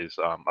that that is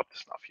up to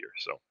snuff here.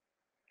 So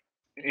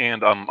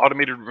and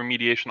automated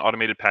remediation,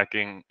 automated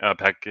packing,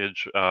 automated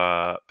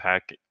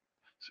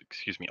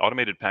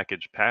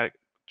package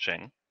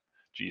patching.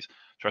 Geez,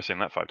 try saying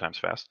that 5 times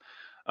fast.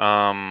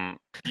 Yep.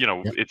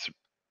 It's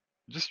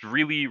just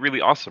really,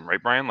 really awesome,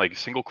 right, Brian? Like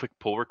single click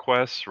pull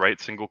requests, right?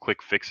 Single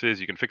click fixes.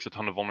 You can fix a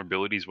ton of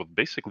vulnerabilities with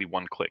basically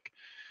one click.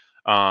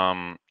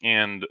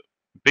 And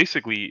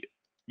basically,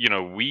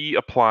 we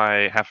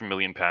apply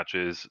 500,000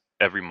 patches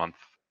every month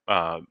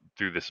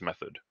through this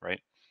method,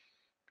 right?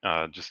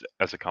 Just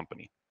as a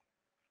company.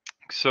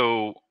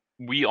 So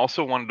we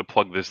also wanted to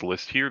plug this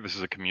list here. This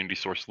is a community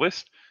source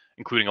list,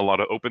 including a lot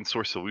of open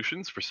source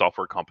solutions for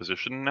software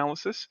composition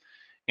analysis.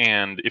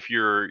 And if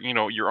you're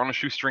on a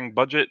shoestring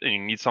budget and you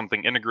need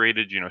something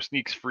integrated,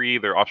 Snyk's free.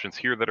 There are options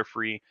here that are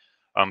free.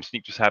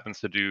 Snyk just happens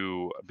to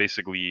do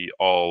basically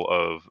all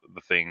of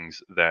the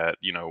things that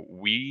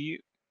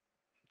we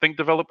think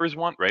developers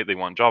want, right? They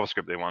want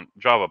JavaScript, they want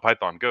Java,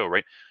 Python, Go,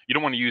 right? You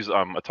don't want to use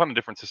a ton of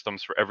different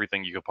systems for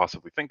everything you could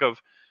possibly think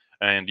of,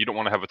 and you don't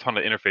want to have a ton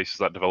of interfaces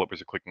that developers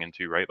are clicking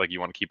into, right? Like you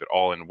want to keep it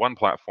all in one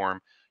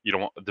platform. You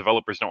don't want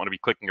developers don't want to be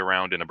clicking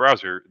around in a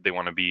browser. They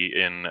want to be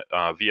in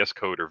VS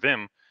Code or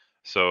Vim.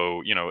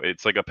 So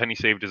it's like a penny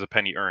saved is a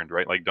penny earned,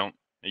 right? Like don't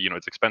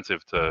it's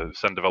expensive to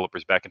send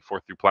developers back and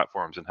forth through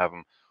platforms and have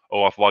them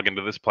OAuth log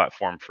into this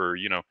platform for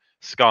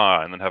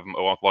SCA and then have them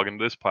OAuth log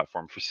into this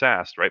platform for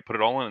SAST, right? Put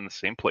it all in the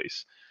same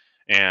place.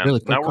 And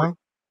Really now quick, we're Carl.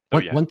 oh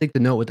One yeah, one thing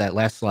to note with that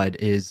last slide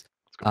is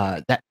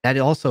let's go. that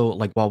also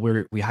like while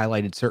we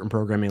highlighted certain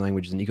programming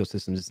languages and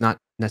ecosystems, it's not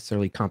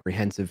necessarily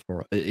comprehensive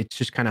for it's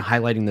just kind of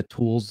highlighting the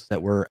tools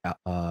that were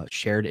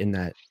shared in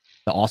the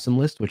awesome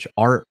list, which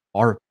are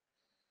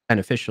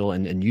beneficial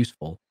and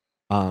useful.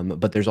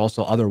 But there's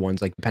also other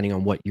ones like depending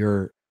on what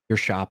your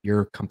shop,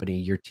 your company,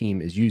 your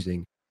team is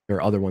using, there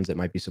are other ones that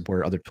might be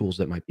supported, other tools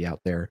that might be out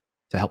there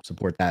to help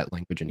support that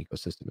language and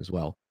ecosystem as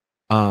well.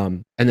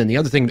 And then the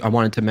other thing I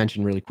wanted to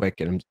mention really quick,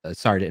 and I'm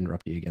sorry to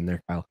interrupt you again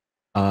there, Kyle,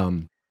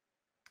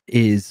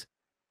 is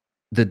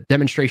the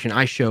demonstration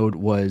I showed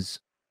was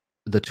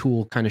the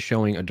tool kind of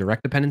showing a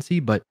direct dependency,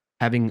 but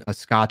having a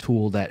SCA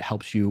tool that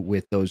helps you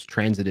with those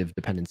transitive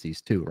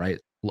dependencies too, right?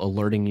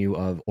 Alerting you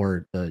of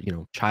or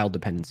the child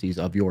dependencies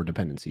of your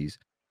dependencies,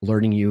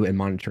 alerting you and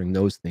monitoring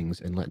those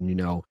things and letting you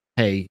know,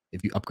 hey,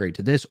 if you upgrade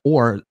to this,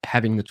 or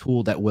having the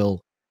tool that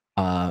will,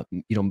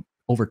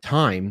 over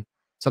time,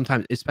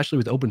 sometimes, especially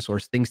with open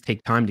source, things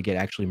take time to get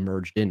actually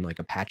merged in, like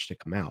a patch to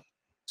come out.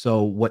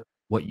 So what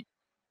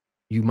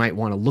you might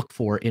want to look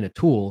for in a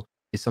tool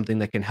is something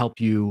that can help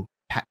you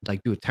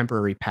like do a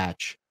temporary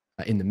patch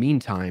in the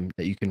meantime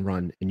that you can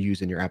run and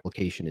use in your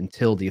application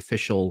until the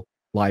official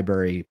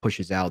library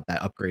pushes out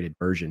that upgraded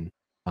version.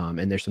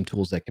 And there's some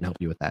tools that can help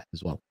you with that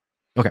as well.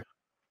 Okay.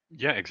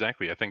 Yeah,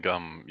 exactly. I think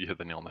you hit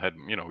the nail on the head.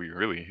 We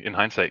really, in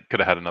hindsight, could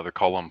have had another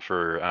column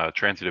for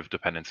transitive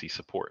dependency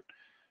support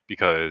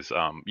because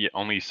yeah,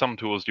 only some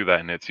tools do that,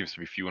 and it seems to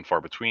be few and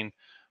far between.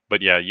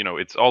 But yeah,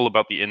 it's all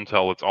about the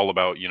intel. It's all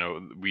about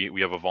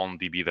we have a vuln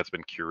that's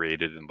been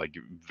curated and like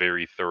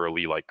very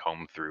thoroughly like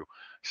combed through.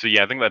 So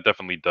yeah, I think that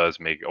definitely does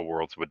make a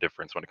world of a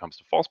difference when it comes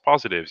to false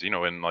positives.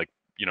 And like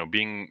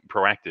being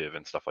proactive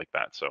and stuff like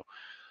that. So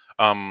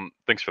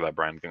thanks for that,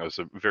 Brian. I think that was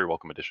a very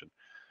welcome addition.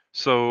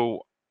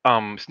 So,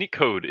 Sneak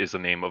Code is the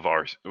name of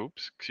our.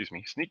 Oops, excuse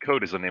me. Sneak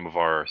Code is the name of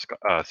our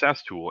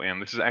SaaS tool,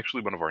 and this is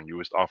actually one of our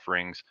newest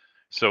offerings.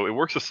 So it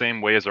works the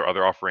same way as our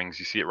other offerings.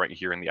 You see it right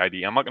here in the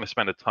ID. I'm not going to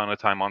spend a ton of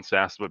time on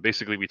SAST, but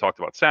basically we talked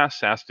about SAST.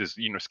 SAST is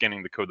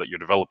scanning the code that your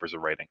developers are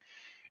writing.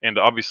 And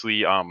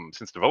obviously,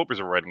 since developers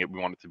are writing it, we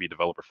want it to be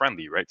developer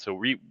friendly, right? So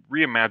we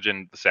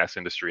reimagined the SaaS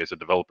industry as a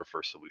developer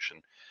first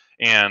solution.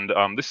 And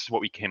this is what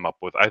we came up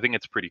with. I think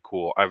it's pretty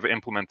cool. I've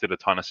implemented a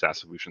ton of SaaS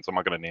solutions. I'm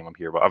not going to name them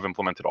here, but I've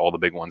implemented all the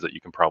big ones that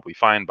you can probably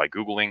find by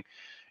Googling.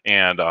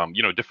 And,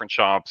 different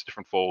shops,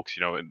 different folks,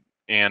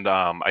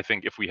 I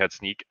think if we had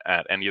Snyk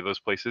at any of those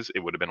places, it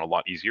would have been a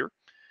lot easier.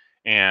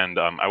 And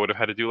I would have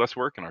had to do less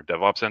work, and our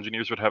DevOps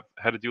engineers would have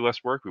had to do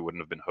less work. We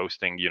wouldn't have been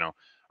hosting,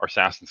 our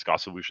SaaS and SCA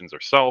solutions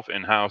ourselves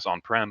in-house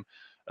on-prem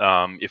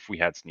if we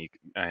had Snyk.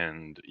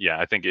 And yeah,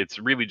 I think it's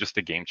really just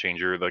a game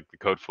changer. Like the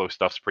code flow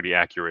stuff's pretty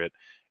accurate.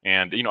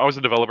 And I was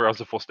a developer, I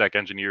was a full stack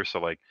engineer, so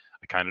like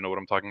I kind of know what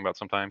I'm talking about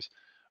sometimes.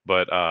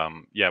 But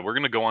yeah, we're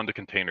gonna go on to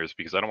containers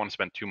because I don't want to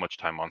spend too much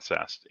time on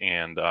SaaS.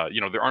 And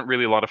there aren't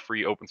really a lot of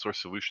free open source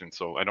solutions,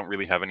 so I don't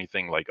really have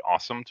anything like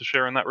awesome to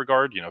share in that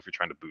regard. If you're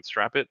trying to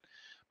bootstrap it.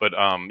 But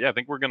yeah, I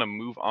think we're gonna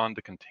move on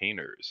to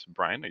containers.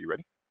 Brian, are you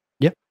ready?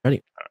 Yep,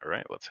 ready. All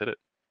right, let's hit it.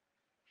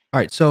 All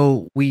right,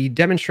 so we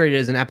demonstrated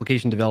as an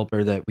application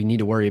developer that we need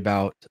to worry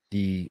about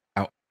the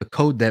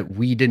code that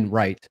we didn't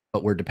write,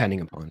 but we're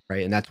depending upon,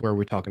 right? And that's where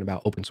we're talking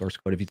about open source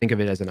code. If you think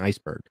of it as an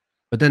iceberg,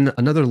 but then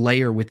another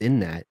layer within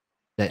that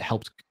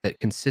that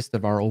consists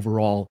of our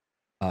overall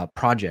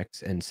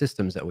projects and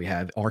systems that we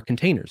have are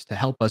containers to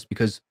help us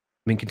because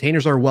I mean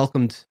containers are a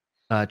welcomed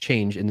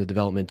change in the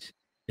development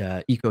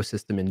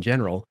ecosystem in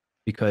general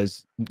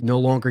because no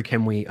longer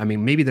can we I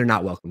mean, maybe they're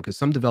not welcome because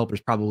some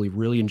developers probably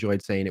really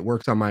enjoyed saying it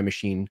works on my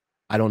machine.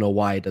 I don't know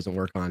why it doesn't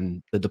work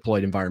on the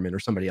deployed environment or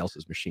somebody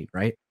else's machine,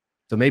 right?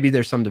 So maybe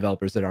there's some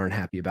developers that aren't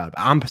happy about it.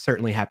 But I'm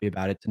certainly happy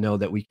about it to know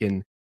that we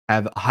can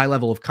have a high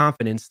level of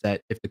confidence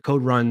that if the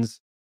code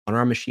runs on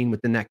our machine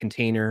within that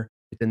container,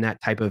 within that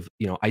type of,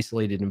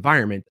 isolated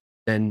environment,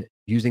 then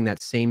using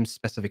that same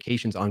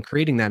specifications on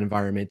creating that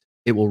environment,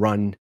 it will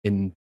run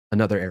in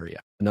another area,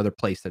 another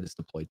place that it's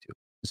deployed to.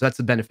 So that's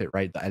the benefit,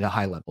 right, at a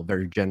high level,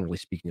 very generally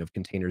speaking of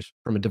containers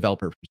from a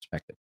developer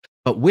perspective.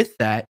 But with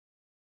that,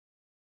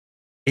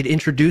 it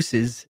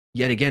introduces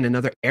yet again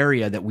another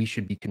area that we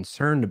should be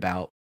concerned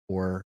about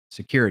for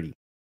security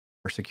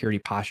or security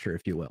posture,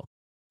 if you will.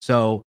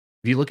 So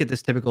if you look at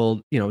this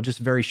typical, just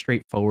very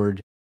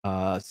straightforward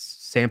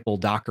sample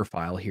Docker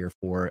file here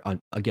for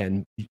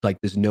again, like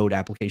this node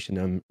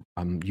application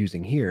I'm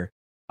using here,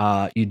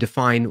 you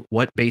define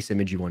what base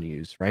image you want to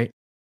use, right?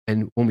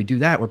 And when we do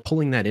that, we're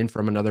pulling that in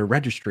from another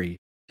registry.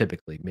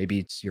 Typically, maybe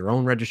it's your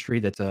own registry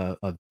that's a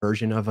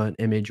version of an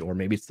image, or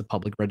maybe it's the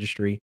public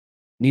registry.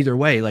 Neither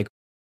way, like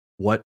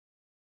what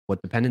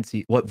what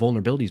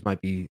vulnerabilities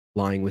might be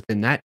lying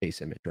within that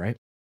base image, right?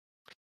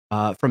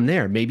 From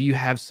there, maybe you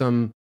have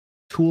some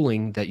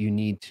tooling that you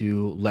need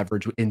to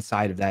leverage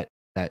inside of that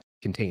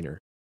container,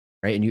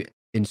 right? And you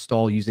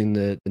install using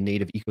the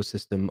native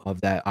ecosystem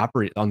of that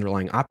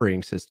underlying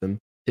operating system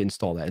to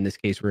install that. In this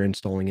case, we're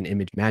installing an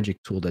image magic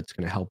tool that's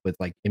going to help with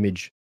like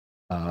image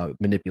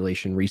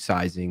manipulation,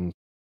 resizing,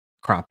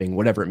 cropping,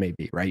 whatever it may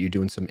be, right? You're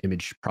doing some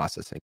image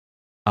processing.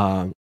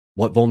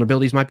 What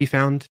vulnerabilities might be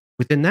found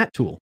within that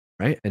tool,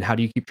 right? And how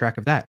do you keep track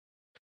of that?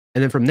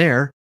 And then from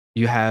there,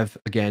 you have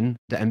again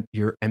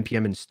your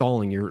npm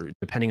installing. Your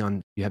depending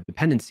on you have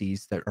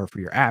dependencies that are for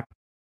your app.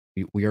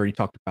 We already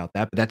talked about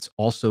that, but that's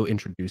also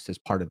introduced as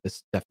part of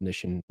this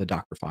definition, the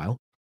Docker file.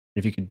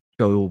 If you could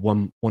go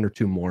one or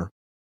two more,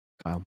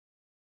 Kyle,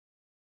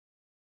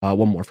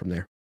 one more from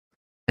there.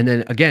 And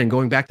then again,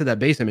 going back to that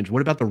base image,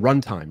 what about the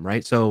runtime,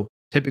 right? So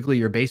typically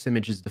your base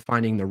image is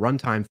defining the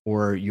runtime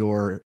for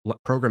your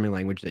programming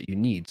language that you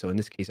need. So in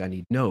this case, I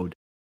need Node.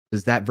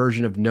 Does that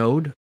version of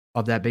Node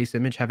of that base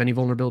image have any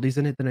vulnerabilities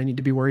in it that I need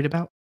to be worried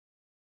about?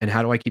 And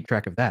how do I keep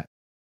track of that?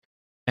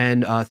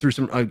 And through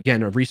some,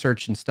 again, a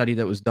research and study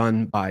that was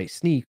done by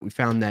Snyk, we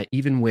found that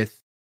even with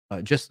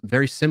just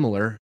very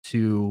similar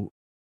to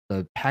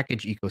the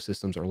package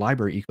ecosystems or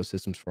library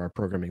ecosystems for our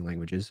programming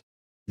languages,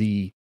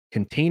 the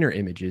container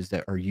images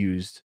that are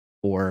used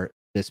for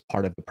this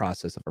part of the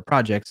process of our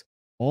projects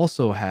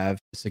also have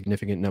a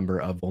significant number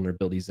of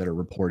vulnerabilities that are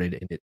reported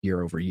in it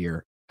year over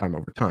year, time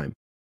over time.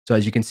 So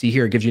as you can see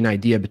here, it gives you an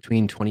idea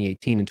between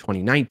 2018 and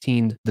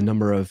 2019, the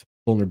number of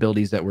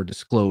vulnerabilities that were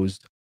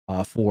disclosed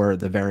for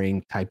the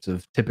varying types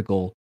of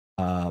typical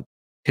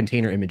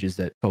container images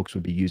that folks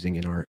would be using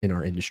in our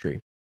industry.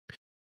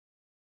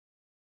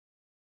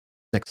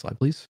 Next slide,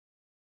 please.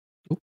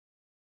 Oop.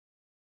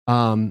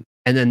 And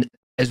then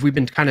as we've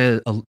been kind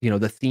of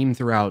the theme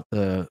throughout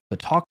the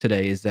talk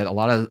today is that a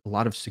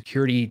lot of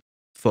security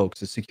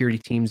folks, the security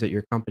teams at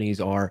your companies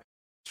are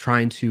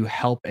trying to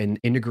help and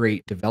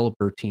integrate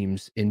developer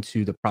teams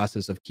into the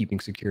process of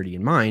keeping security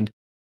in mind.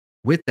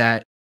 With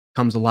that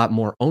comes a lot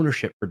more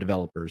ownership for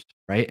developers,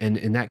 right? And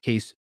in that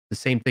case, the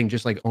same thing,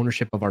 just like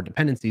ownership of our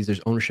dependencies,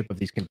 there's ownership of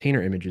these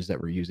container images that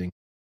we're using.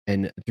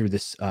 And through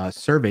this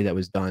survey that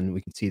was done,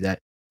 we can see that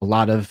a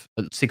lot of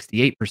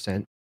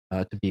 68%,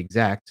 to be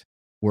exact,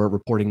 were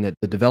reporting that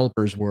the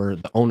developers were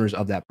the owners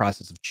of that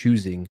process of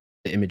choosing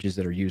the images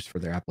that are used for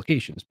their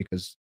applications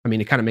because, I mean,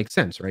 it kinda makes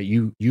sense, right?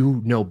 You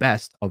know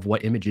best of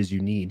what images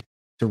you need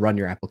to run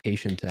your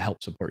application to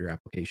help support your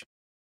application.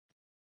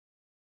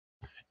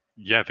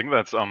 Yeah, I think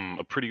that's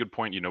a pretty good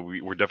point.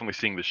 We're definitely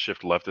seeing the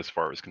shift left as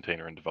far as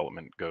container and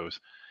development goes.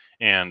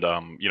 And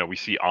we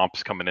see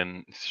ops coming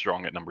in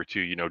strong at number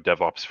two,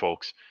 DevOps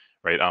folks,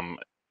 right?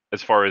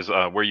 As far as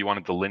where you want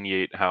to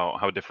delineate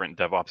how different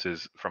DevOps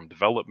is from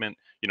development,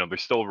 they're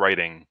still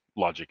writing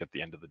logic at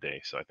the end of the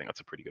day. So I think that's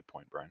a pretty good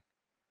point, Brian.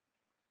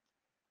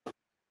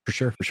 For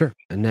sure, for sure.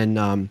 And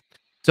then,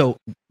 so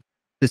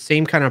the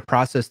same kind of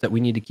process that we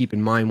need to keep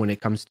in mind when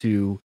it comes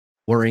to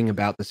worrying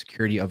about the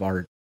security of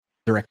our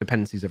direct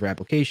dependencies of our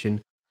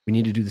application, we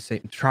need to do the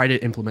same, try to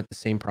implement the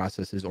same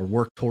processes or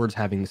work towards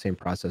having the same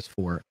process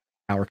for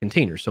our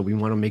containers. So we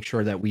want to make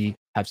sure that we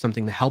have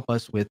something to help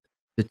us with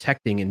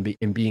detecting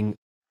and being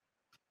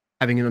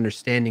having an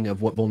understanding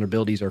of what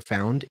vulnerabilities are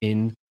found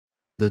in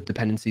the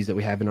dependencies that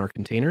we have in our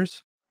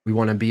containers. We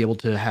want to be able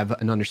to have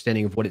an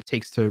understanding of what it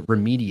takes to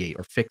remediate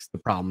or fix the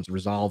problems,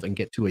 resolve, and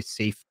get to a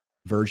safe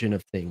version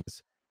of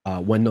things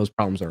when those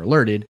problems are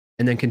alerted,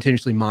 and then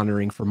continuously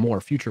monitoring for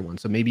more future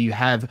ones. So maybe you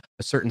have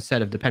a certain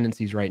set of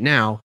dependencies right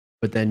now,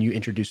 but then you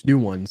introduce new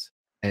ones,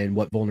 and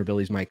what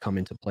vulnerabilities might come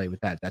into play with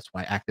that. That's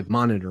why active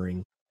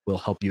monitoring will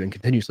help you, and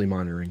continuously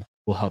monitoring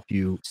will help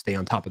you stay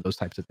on top of those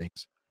types of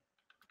things.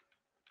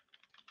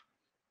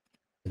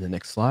 In the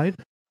next slide.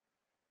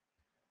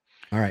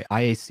 All right,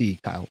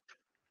 IAC, Kyle.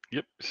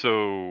 Yep.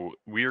 So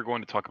we are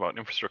going to talk about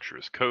infrastructure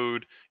as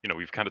code.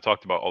 We've kind of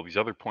talked about all these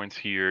other points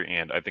here,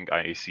 and I think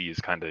IAC is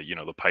kind of,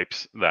 the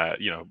pipes that,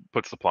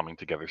 puts the plumbing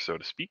together, so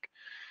to speak.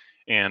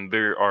 And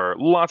there are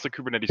lots of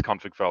Kubernetes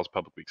config files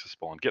publicly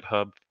accessible on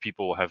GitHub.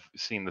 People have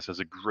seen this as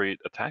a great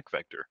attack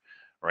vector,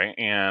 right?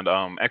 And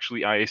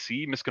actually,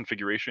 IAC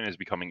misconfiguration is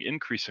becoming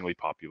increasingly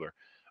popular.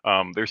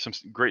 There's some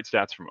great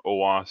stats from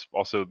OWASP.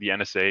 Also, the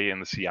NSA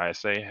and the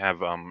CISA have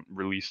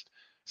released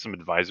some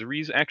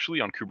advisories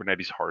actually on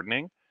Kubernetes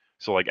hardening.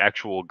 So, like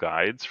actual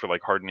guides for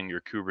like hardening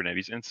your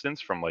Kubernetes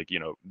instance from like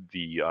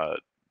the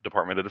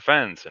Department of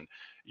Defense and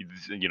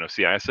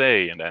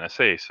CISA and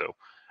NSA. So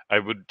I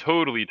would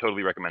totally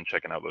recommend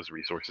checking out those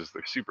resources.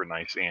 They're super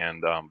nice,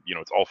 and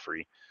it's all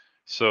free.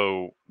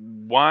 So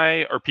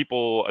why are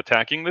people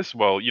attacking this?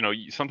 Well,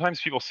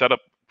 sometimes people set up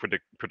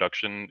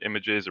production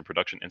images or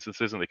production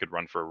instances, and they could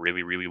run for a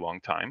really long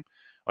time,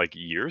 like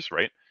years,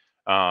 right?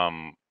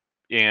 Um,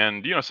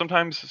 and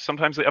sometimes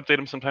they update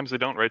them, sometimes they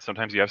don't, right?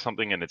 Sometimes you have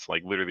something and it's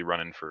like literally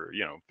running for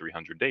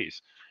 300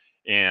 days,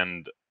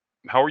 and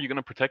how are you going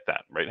to protect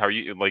that, right? How are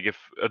you, like, if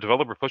a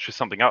developer pushes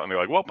something out and they're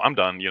like, well, I'm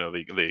done,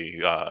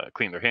 they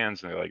clean their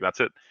hands and they're like,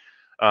 that's it.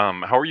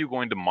 How are you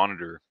going to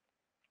monitor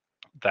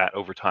that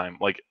over time?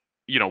 Like,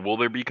 will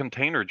there be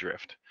container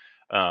drift?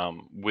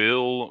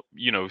 Will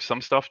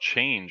some stuff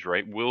change,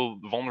 right? Will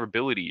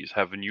vulnerabilities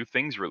have new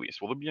things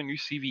released? Will there be a new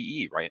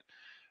CVE, right?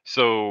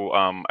 So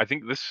I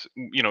think this,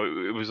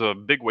 it was a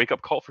big wake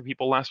up call for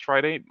people last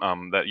Friday.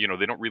 That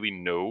they don't really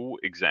know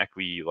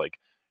exactly, like,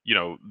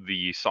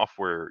 the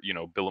software,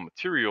 bill of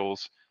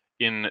materials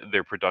in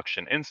their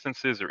production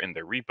instances or in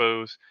their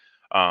repos.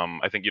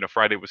 I think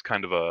Friday was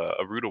kind of a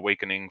rude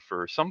awakening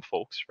for some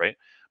folks, right?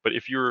 But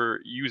if you're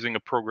using a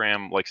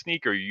program like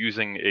Snyk, or you're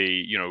using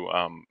a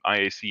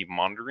IAC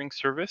monitoring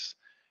service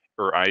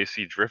or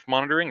IAC drift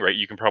monitoring, right?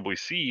 You can probably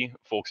see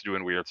folks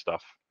doing weird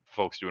stuff,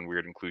 folks doing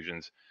weird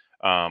inclusions.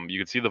 You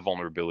can see the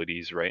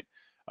vulnerabilities, right?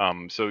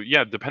 So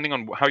yeah, depending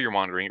on how you're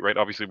monitoring it, right?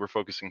 Obviously, we're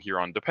focusing here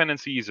on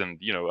dependencies and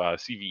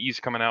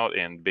CVEs coming out,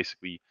 and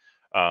basically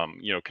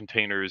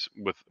containers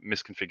with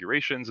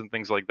misconfigurations and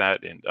things like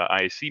that, and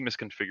IAC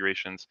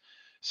misconfigurations.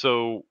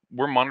 So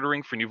we're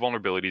monitoring for new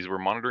vulnerabilities, we're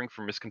monitoring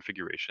for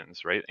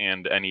misconfigurations, right?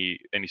 And any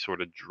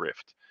sort of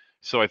drift.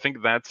 So I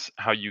think that's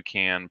how you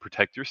can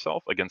protect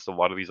yourself against a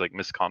lot of these like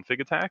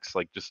misconfig attacks.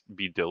 Like, just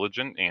be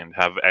diligent and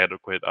have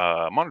adequate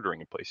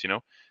monitoring in place.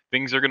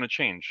 Things are going to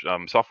change.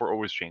 Software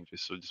always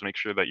changes, so just make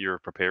sure that you're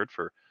prepared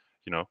for,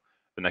 you know,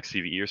 the next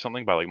CVE or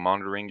something by like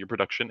monitoring your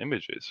production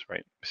images,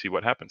 right? See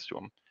what happens to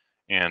them,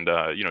 and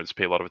just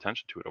pay a lot of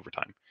attention to it over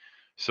time.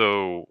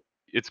 So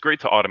it's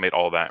great to automate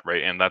all that,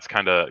 right? And that's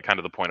kind of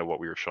the point of what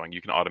we were showing.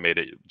 You can automate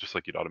it just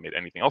like you'd automate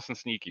anything else in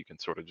Snyk. You can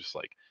sort of just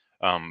like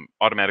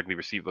automatically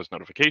receive those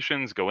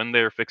notifications, go in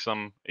there, fix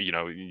them.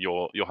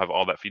 You'll have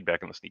all that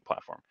feedback in the Snyk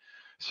platform.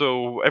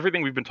 So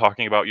everything we've been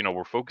talking about,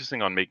 we're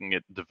focusing on making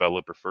it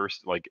developer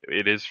first. Like,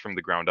 it is from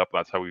the ground up.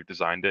 That's how we've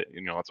designed it.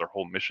 That's our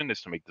whole mission,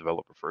 is to make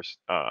developer first,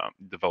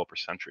 developer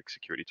centric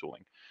security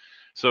tooling.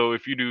 So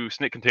if you do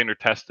Snyk container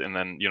test and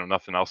then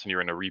nothing else, and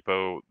you're in a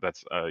repo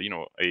that's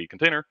a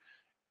container,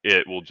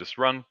 it will just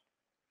run.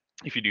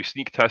 If you do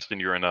Snyk test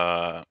and you're in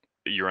a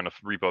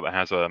repo that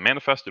has a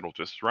manifest, it'll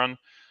just run.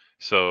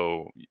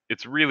 So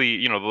it's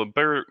really,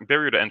 the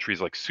barrier to entry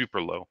is like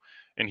super low.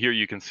 And here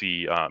you can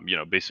see,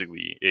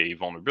 basically a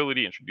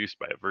vulnerability introduced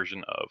by a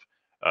version of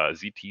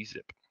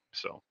ZTZip.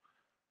 So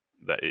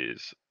that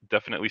is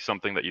definitely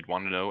something that you'd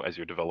want to know as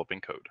you're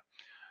developing code.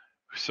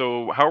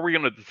 So how are we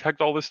going to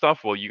detect all this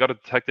stuff? Well, you got to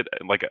detect it,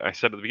 like I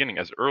said at the beginning,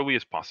 as early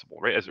as possible,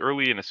 right? As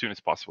early and as soon as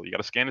possible. You got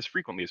to scan as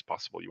frequently as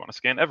possible. You want to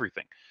scan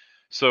everything.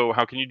 So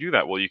how can you do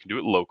that? Well, you can do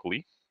it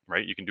locally,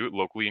 right? You can do it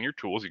locally in your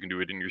tools. You can do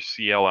it in your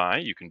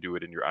CLI. You can do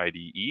it in your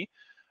IDE.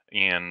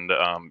 And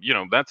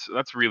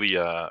that's really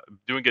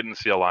doing it in the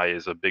CLI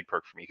is a big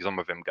perk for me because I'm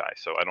a Vim guy,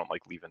 so I don't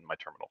like leaving my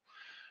terminal.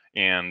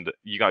 And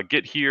you got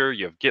Git here,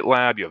 you have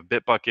GitLab, you have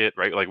Bitbucket,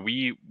 right? Like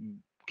we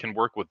can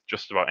work with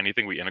just about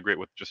anything. We integrate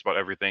with just about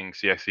everything,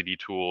 CI/CD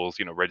tools,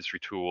 registry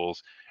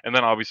tools, and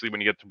then obviously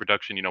when you get to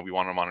production, we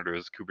want to monitor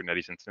those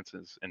Kubernetes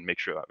instances and make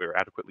sure that they're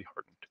adequately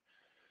hardened.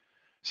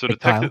 So Hey,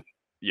 detect it, Kyle,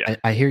 yeah.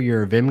 I hear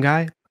you're a Vim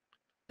guy. To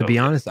Oh be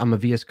yeah. honest, I'm a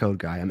VS Code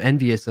guy. I'm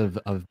envious of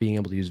being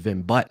able to use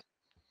Vim, but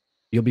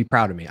you'll be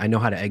proud of me. I know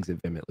how to exit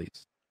Vim at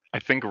least. I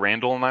think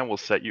Randall and I will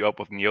set you up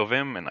with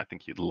NeoVim, and I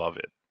think you'd love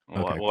it.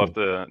 We'll, Okay, we'll have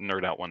cool. to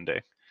nerd out one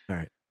day. All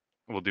right.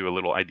 We'll do a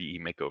little IDE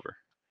makeover.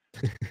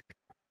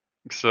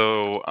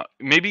 So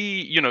maybe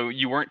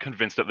you weren't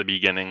convinced at the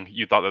beginning.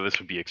 You thought that this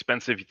would be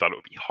expensive. You thought it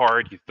would be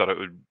hard. You thought it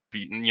would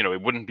be,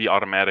 it wouldn't be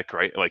automatic,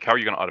 right? Like, how are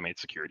you going to automate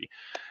security?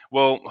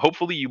 Well,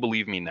 hopefully you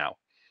believe me now.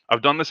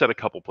 I've done this at a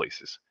couple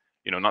places.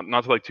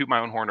 Not to like toot my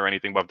own horn or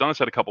anything, but I've done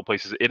this at a couple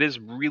places. It is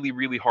really,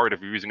 really hard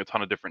if you're using a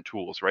ton of different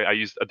tools, right? I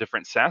used a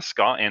different SAS,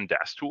 SCA, and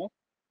DAS tool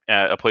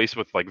at a place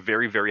with like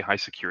very, very high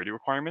security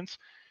requirements,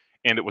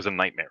 and it was a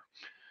nightmare.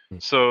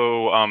 Mm.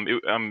 So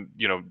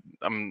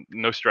I'm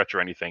no stretch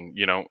or anything,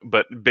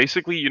 but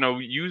basically,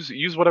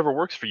 use whatever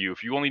works for you.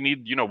 If you only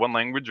need, one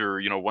language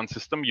or, one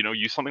system,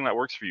 use something that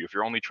works for you. If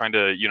you're only trying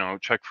to,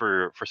 check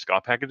for SCA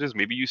packages,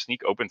 maybe use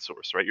Snyk open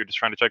source, right? You're just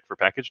trying to check for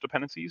package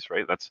dependencies,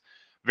 right? That's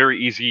very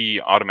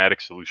easy,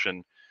 automatic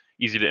solution,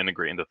 easy to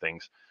integrate into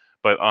things.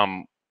 But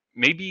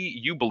maybe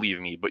you believe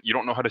me, but you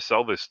don't know how to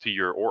sell this to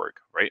your org,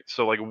 right?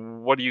 So like,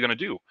 what are you going to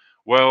do?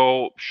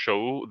 Well,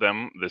 show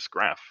them this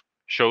graph,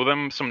 show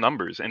them some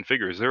numbers and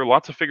figures. There are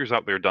lots of figures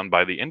out there done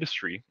by the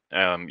industry,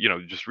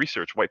 just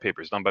research white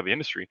papers done by the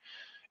industry.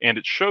 And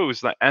it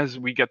shows that as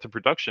we get to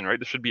production, right,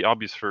 this should be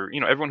obvious for,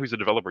 everyone who's a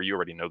developer. You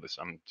already know this.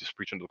 I'm just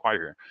preaching to the choir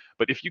here.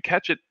 But if you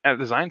catch it at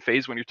design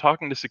phase, when you're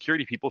talking to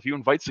security people, if you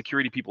invite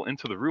security people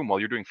into the room while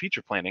you're doing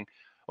feature planning,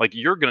 like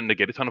you're going to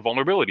negate a ton of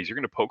vulnerabilities. You're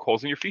going to poke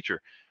holes in your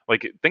feature.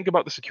 Like think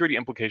about the security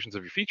implications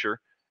of your feature.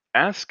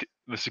 Ask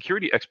the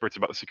security experts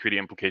about the security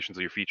implications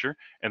of your feature,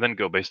 and then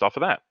go based off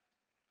of that.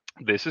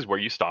 This is where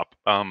you stop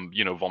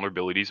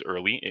vulnerabilities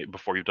early,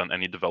 before you've done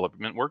any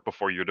development work,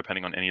 before you're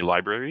depending on any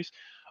libraries,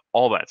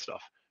 all that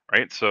stuff,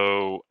 right?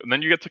 So and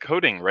then you get to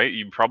coding, right?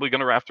 You're probably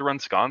going to have to run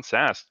SCA and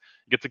SAST.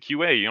 You get to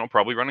QA,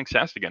 probably running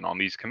SAST again on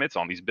these commits,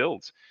 on these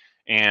builds,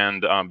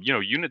 and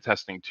unit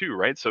testing too,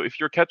 right? So if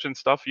you're catching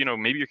stuff,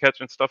 maybe you're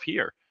catching stuff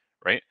here,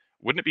 right?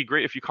 Wouldn't it be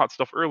great if you caught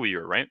stuff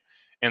earlier, right?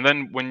 And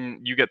then when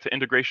you get to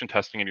integration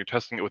testing and you're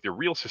testing it with your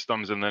real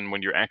systems, and then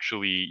when you're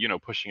actually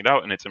pushing it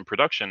out and it's in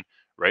production,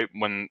 right?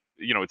 When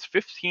it's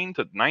 15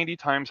 to 90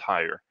 times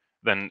higher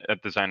than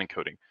at design and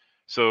coding.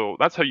 So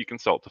that's how you can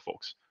sell it to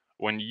folks.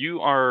 When you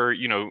are,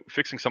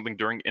 fixing something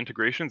during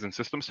integrations and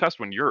systems test,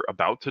 when you're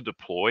about to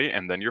deploy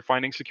and then you're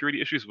finding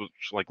security issues,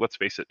 which, like, let's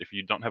face it, if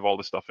you don't have all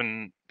this stuff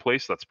in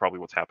place, that's probably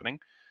what's happening.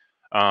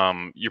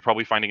 You're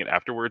probably finding it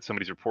afterwards.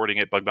 Somebody's reporting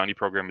it, bug bounty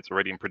program. It's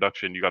already in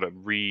production. You got to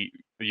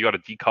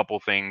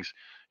decouple things.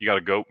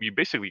 You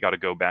basically got to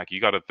go back.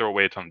 You got to throw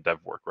away a ton of dev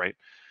work, right?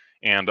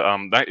 And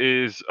that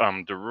is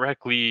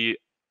directly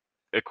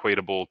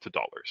equatable to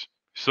dollars.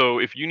 So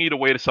if you need a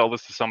way to sell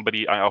this to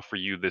somebody, I offer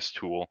you this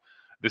tool.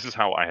 This is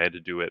how I had to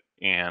do it,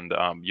 and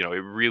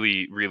it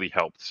really, really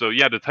helped. So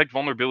yeah, detect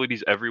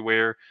vulnerabilities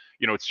everywhere.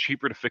 It's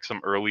cheaper to fix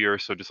them earlier.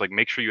 So just like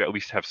make sure you at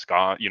least have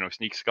SCA,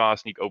 Snyk SCA,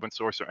 Snyk open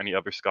source, or any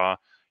other SCA,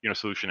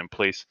 solution in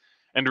place.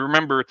 And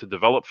remember to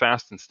develop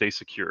fast and stay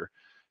secure.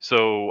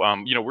 So,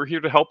 we're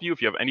here to help you.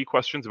 If you have any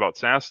questions about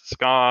SAST,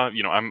 SCA,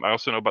 I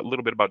also know about a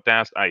little bit about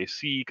DAST,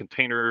 IAC,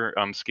 container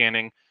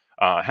scanning.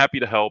 Happy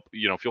to help.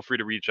 Feel free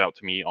to reach out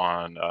to me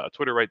on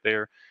Twitter right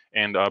there.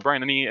 And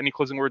Brian, any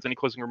closing words, any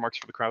closing remarks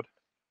for the crowd?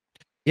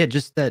 Yeah,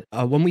 just that,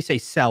 when we say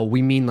sell,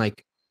 we mean,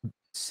 like,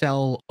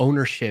 sell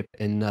ownership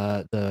and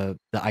the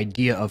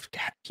idea of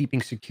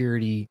keeping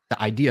security, the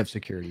idea of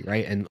security,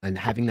 right? And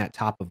having that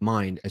top of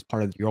mind as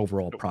part of your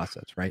overall Nope.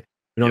 process, right?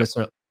 We don't Yep.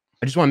 necessarily.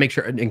 I just wanna make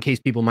sure in case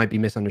people might be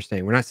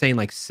misunderstanding. We're not saying,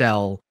 like,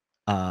 sell,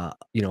 a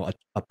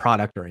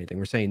product or anything.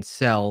 We're saying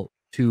sell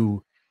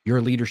to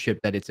your leadership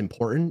that it's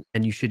important,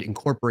 and you should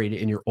incorporate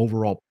it in your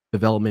overall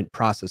development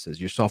processes,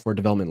 your software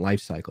development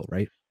life cycle,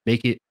 right?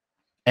 Make it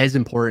as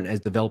important as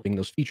developing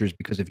those features,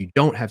 because if you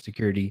don't have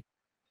security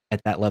at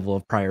that level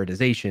of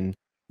prioritization,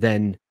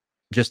 then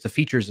just the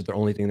features are the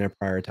only thing that are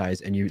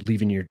prioritized, and you're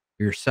leaving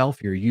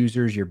yourself, your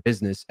users, your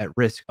business at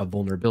risk of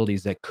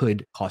vulnerabilities that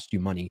could cost you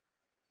money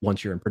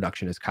once you're in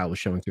production, as Kyle was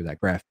showing through that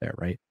graph there,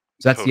 right?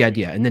 So that's the Totally.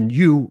 idea. And then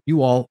you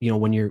all,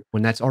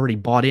 when that's already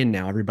bought in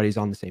now, everybody's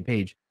on the same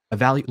page.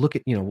 Look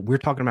at, we're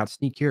talking about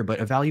Snyk here, but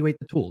evaluate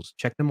the tools,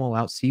 check them all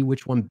out, see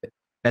which one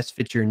best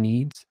fits your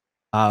needs.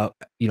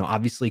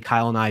 Obviously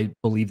Kyle and I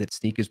believe that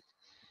Snyk is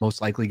most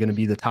likely going to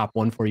be the top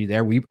one for you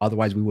there.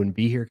 Otherwise we wouldn't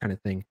be here, kind of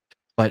thing.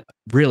 But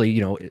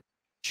really,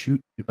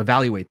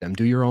 evaluate them,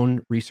 do your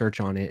own research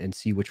on it, and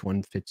see which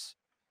one fits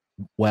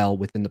well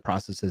within the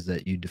processes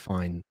that you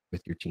define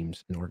with your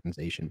teams and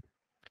organization.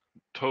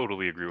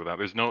 Totally agree with that.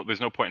 There's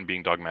no point in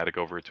being dogmatic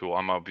over a tool.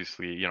 I'm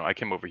obviously, I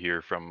came over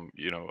here from,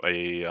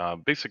 a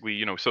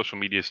basically, social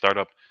media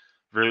startup,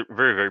 very,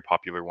 very, very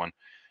popular one.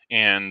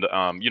 And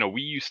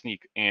we use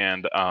Snyk,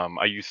 and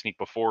I used Snyk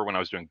before when I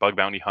was doing bug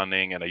bounty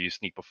hunting, and I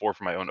used Snyk before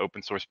for my own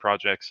open source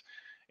projects.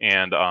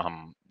 And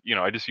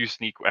I just use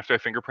Snyk after I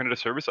fingerprinted a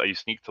service. I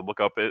use Snyk to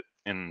look up it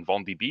in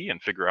VulnDB and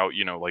figure out,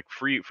 like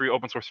free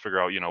open source, figure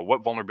out,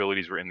 what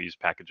vulnerabilities were in these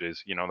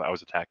packages, that I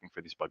was attacking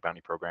for these bug bounty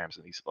programs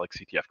and these like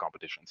CTF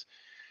competitions,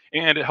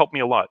 and it helped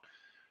me a lot.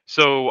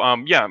 So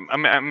yeah,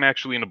 I'm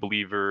actually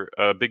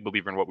a big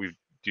believer in what we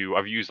do.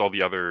 I've used all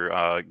the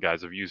other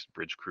guys. I've used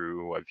Bridge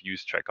Crew. I've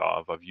used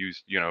Chekhov. I've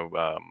used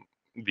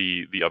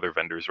the other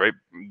vendors. Right?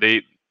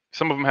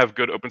 Some of them have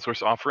good open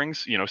source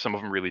offerings. Some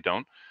of them really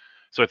don't.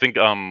 So I think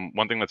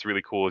one thing that's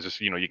really cool is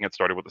just you can get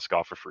started with the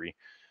SCA for free.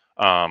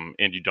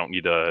 And you don't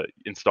need to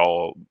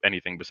install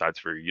anything besides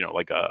for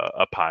like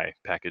a Pi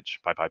package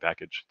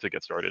to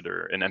get started,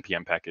 or an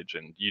npm package,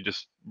 and you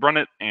just run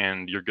it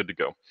and you're good to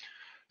go.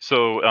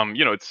 So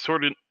it's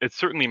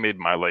certainly made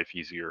my life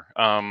easier.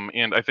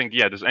 And I think,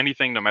 yeah, does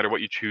anything, no matter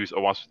what you choose,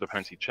 OWASP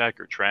dependency check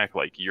or track,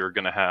 like you're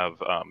gonna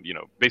have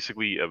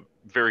basically a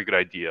very good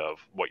idea of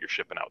what you're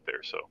shipping out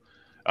there. So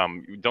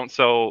don't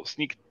sell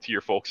Snyk to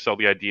your folks, sell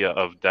the idea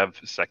of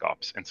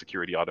DevSecOps and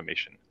security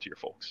automation to your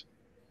folks.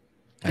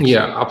 Excellent.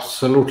 Yeah,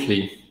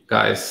 absolutely,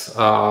 guys.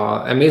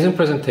 Amazing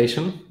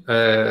presentation.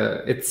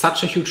 It's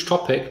such a huge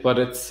topic, but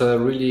it's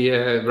really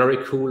a very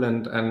cool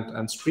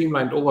and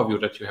streamlined overview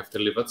that you have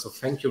delivered. So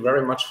thank you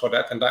very much for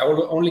that. And I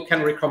only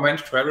can recommend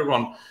to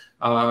everyone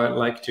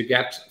to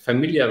get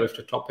familiar with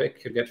the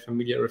topic, to get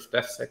familiar with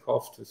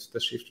DevSecOps, the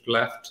shift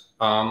left.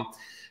 Also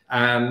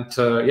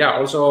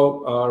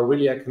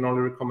really I can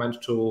only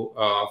recommend to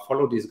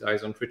follow these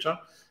guys on Twitter.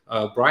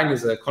 Brian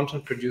is a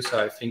content producer,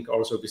 I think,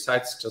 also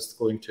besides just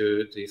going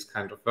to these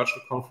kind of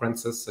virtual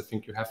conferences. I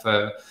think you have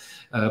a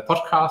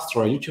podcast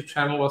or a YouTube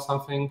channel or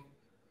something.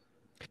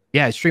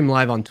 Yeah, I stream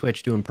live on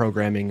Twitch doing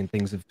programming and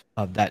things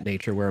of that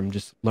nature, where I'm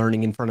just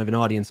learning in front of an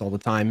audience all the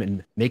time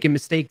and making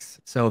mistakes.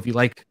 So if you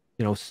like,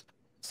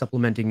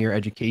 supplementing your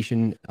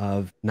education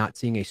of not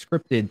seeing a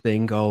scripted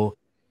thing go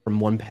from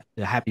one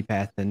the happy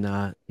path, then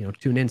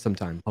tune in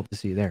sometime. Hope to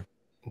see you there.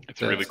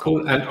 It's really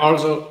cool. And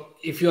also,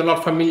 if you're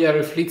not familiar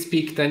with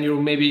FleetSpeak, then you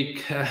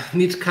maybe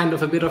need kind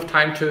of a bit of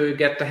time to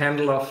get the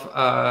handle of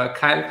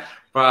Kyle,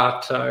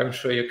 but I'm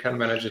sure you can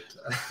manage it.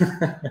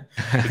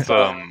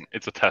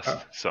 It's a test.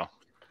 So,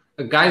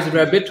 guys,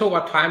 we're a bit over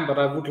time, but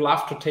I would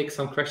love to take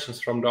some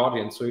questions from the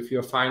audience. So if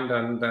you're fine,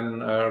 then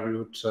we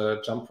would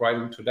jump right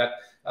into that.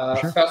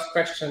 Sure. First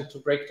question to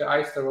break the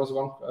ice. There was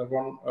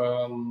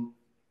one.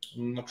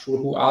 I'm not sure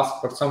who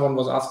asked, but someone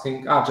was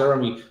asking.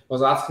 Jeremy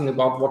was asking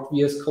about what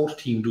VS Code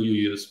team do you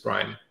use,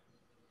 Brian?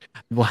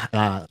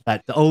 Well,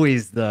 that's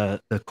always the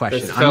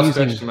question.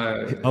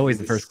 Always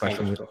the first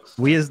question.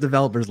 We as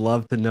developers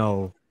love to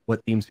know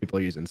what themes people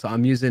are using. So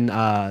I'm using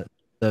the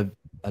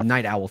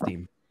Night Owl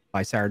theme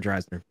by Sarah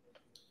Drasner.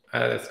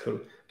 That's cool.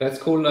 That's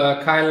cool.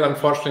 Kyle,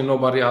 unfortunately,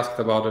 nobody asked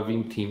about a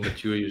Vim team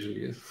that you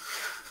usually use.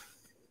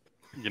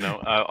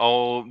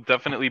 I'll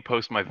definitely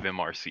post my Vim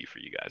RC for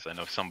you guys. I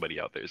know somebody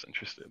out there is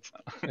interested. So.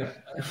 Yeah.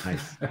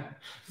 Nice.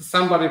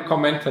 Somebody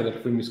commented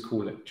that Vim is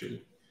cool,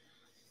 actually.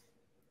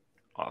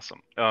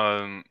 Awesome.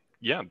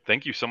 Yeah,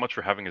 thank you so much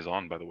for having us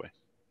on, by the way.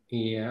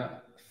 Yeah,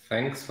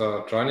 thanks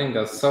for joining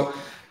us. So,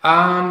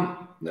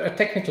 a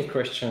technical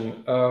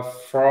question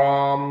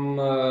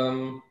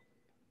from...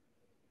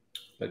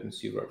 let me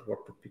see what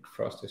to pick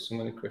first. There's so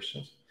many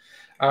questions.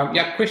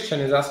 Christian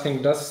is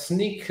asking, does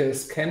Snyk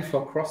scan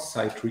for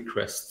cross-site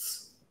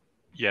requests?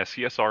 Yeah,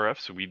 CSRF.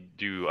 So we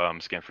do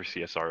scan for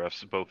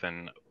CSRFs, both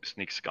in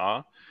Snyk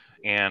SCA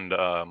and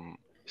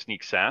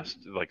Snyk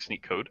SAST, like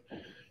Snyk code.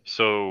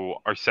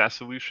 So our SAST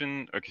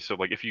solution, okay, so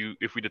like if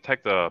we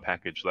detect a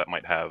package that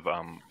might have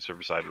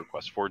server-side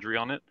request forgery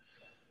on it,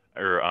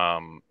 or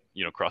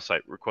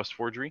cross-site request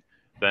forgery,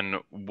 then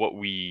what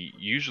we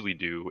usually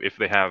do, if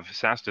they have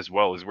SAST as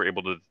well, is we're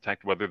able to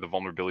detect whether the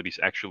vulnerability is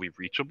actually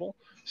reachable.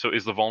 So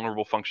is the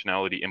vulnerable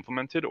functionality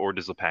implemented, or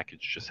does the package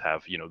just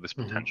have, this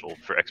potential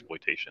for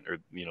exploitation, or,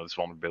 this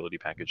vulnerability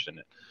packaged in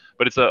it?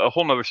 But it's a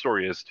whole nother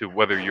story as to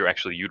whether you're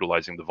actually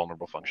utilizing the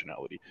vulnerable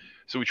functionality.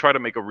 So we try to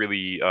make a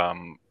really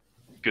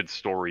good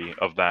story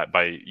of that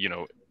by,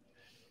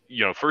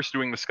 first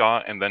doing the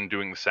SCA and then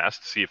doing the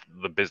SAST to see if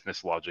the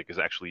business logic is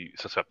actually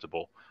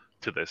susceptible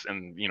to this.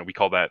 And, we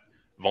call that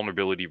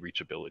vulnerability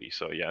reachability.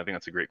 So yeah, I think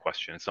that's a great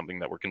question. It's something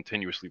that we're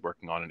continuously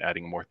working on and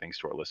adding more things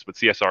to our list. But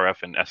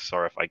CSRF and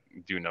SSRF, I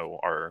do know,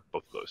 are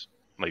both of those.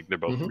 Like they're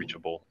both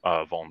reachable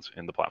vulns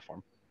in the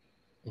platform.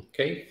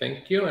 Okay,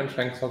 thank you. And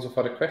thanks also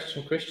for the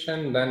question,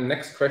 Christian. Then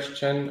next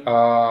question,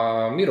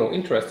 Miro,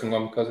 interesting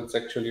one, because it's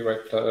actually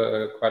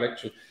quite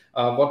actual.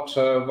 What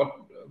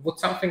would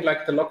something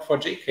like the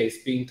Log4j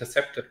case be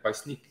intercepted by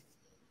Snyk?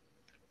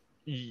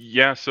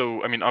 Yeah,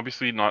 so I mean,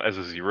 obviously not as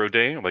a 0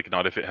 day, like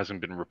not if it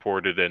hasn't been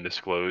reported and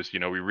disclosed. We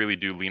really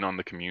do lean on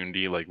the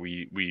community. Like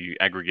we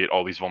aggregate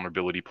all these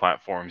vulnerability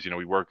platforms.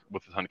 We work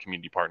with a ton of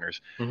community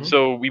partners,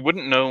 so we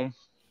wouldn't know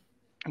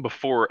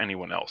before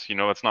anyone else.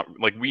 That's not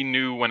like we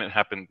knew when it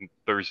happened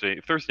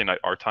Thursday night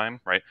our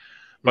time, right?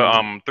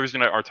 But Thursday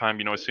night our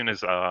time, as soon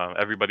as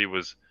everybody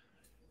was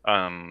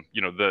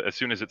as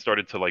soon as it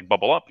started to like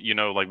bubble up,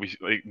 like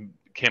it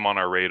came on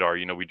our radar.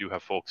 We do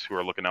have folks who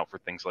are looking out for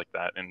things like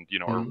that, and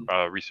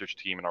our research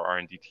team and our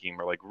R&D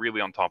team are like really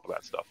on top of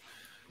that stuff.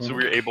 So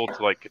we were able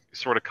to like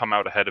sort of come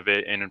out ahead of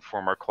it and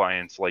inform our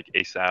clients like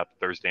ASAP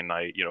Thursday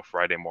night,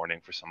 Friday morning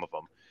for some of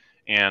them.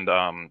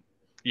 And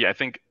yeah, I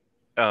think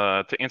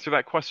to answer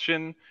that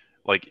question,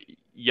 like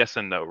yes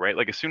and no, right?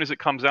 Like as soon as it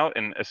comes out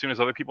and as soon as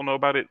other people know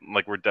about it,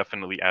 like we're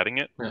definitely adding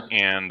it. Yeah.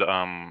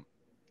 And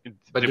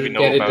but did you we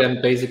know get it about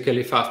then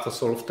basically faster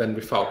solved than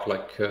without,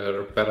 like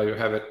better you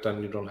have it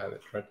than you don't have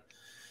it, right?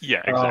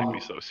 Yeah,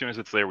 exactly. So as soon as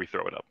it's there, we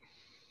throw it up.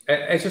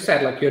 As you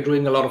said, like you're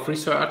doing a lot of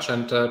research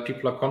and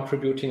people are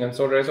contributing, and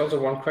so there's also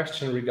one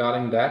question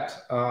regarding that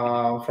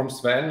from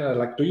Sven.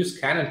 Like, do you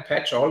scan and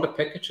patch all the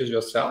packages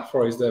yourself,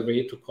 or is there a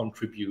way to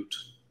contribute?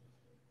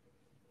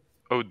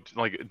 Oh,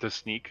 like the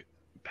Snyk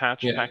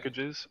patch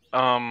packages?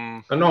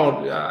 No,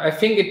 I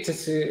think it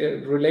is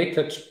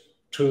related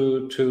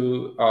to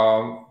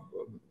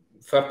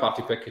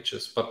third-party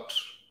packages, but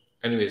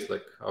anyways,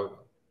 like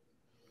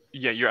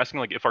yeah, you're asking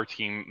like if our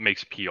team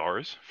makes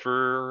PRs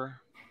for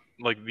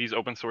like these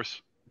open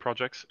source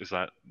projects? Is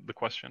that the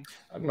question?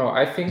 No,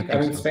 I mean,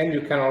 so. Sven,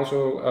 you can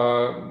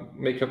also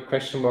make your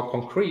question more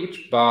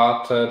concrete,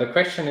 but the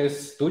question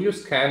is, do you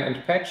scan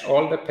and patch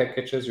all the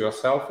packages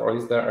yourself, or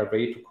is there a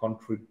way to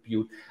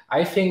contribute?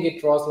 I think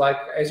it was like,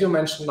 as you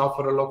mentioned now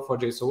for the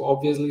Log4j, so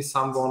obviously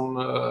someone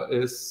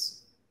is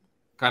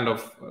kind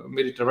of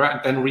made it aware and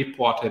then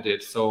reported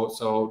it.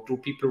 So do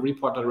people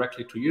report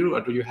directly to you,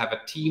 or do you have a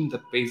team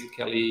that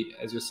basically,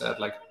 as you said,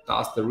 like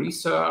does the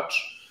research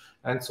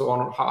and so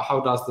on?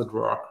 How does that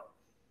work?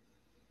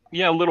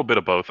 Yeah, a little bit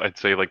of both. I'd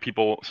say like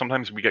people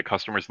sometimes we get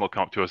customers and they'll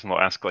come up to us and they'll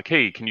ask like,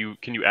 "Hey, can you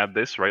add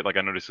this?" Right? Like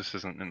I noticed this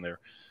isn't in there.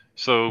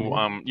 So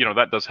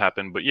that does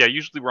happen. But yeah,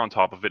 usually we're on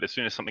top of it. As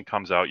soon as something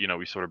comes out,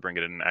 we sort of bring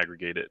it in and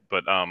aggregate it.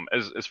 But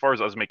as far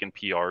as us making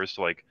PRs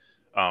to like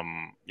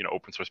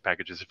open source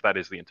packages, if that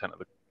is the intent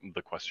of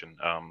the question,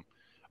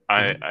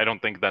 I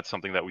don't think that's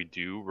something that we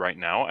do right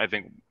now. I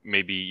think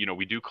maybe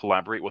we do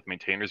collaborate with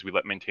maintainers. We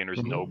let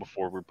maintainers know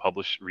before we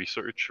publish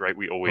research, right?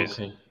 We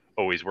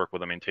always work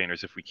with the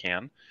maintainers if we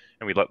can,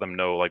 and we let them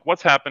know like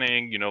what's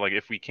happening. Like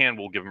if we can,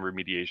 we'll give them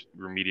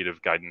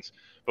remediative guidance.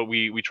 But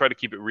we try to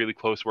keep it really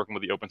close, working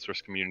with the open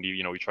source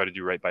community. We try to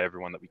do right by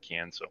everyone that we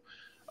can. So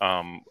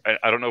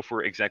I don't know if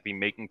we're exactly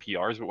making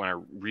PRs, but when our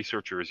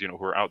researchers,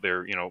 who are out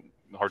there,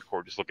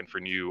 hardcore just looking for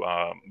new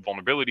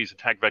vulnerabilities,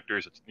 attack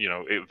vectors,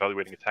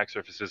 evaluating attack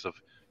surfaces of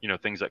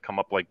things that come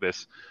up like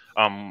this,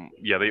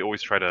 yeah, they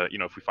always try to,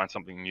 if we find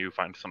something new,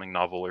 find something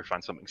novel, or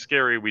find something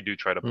scary, we do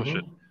try to push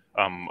it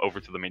over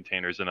to the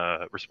maintainers in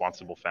a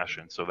responsible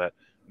fashion so that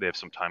they have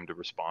some time to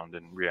respond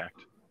and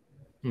react.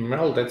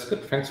 Well, that's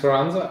good. Thanks for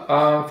answer.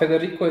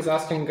 Federico is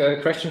asking a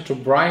question to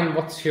Brian.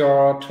 What's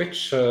your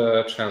Twitch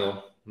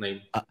channel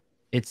name?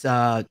 It's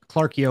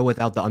Clarkio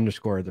without the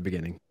underscore at the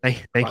beginning.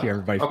 Thank you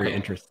everybody for your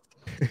interest.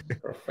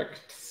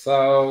 Perfect.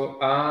 So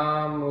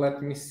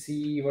let me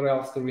see, what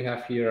else do we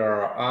have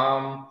here?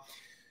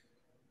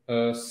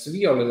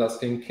 Suero is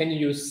asking, can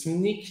you use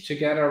Snyk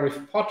together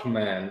with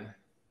Podman?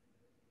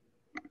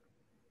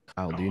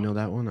 Kyle, do you know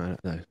that one? I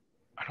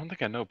don't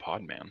think I know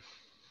Podman.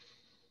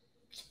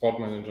 It's Pod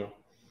Manager.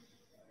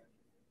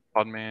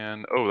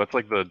 Podman. Oh, that's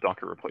like the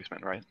Docker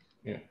replacement, right?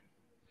 Yeah.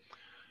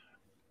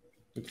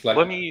 It's like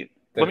let me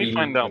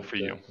find out for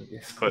you.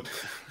 Yes. But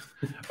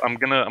I'm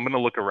gonna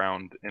look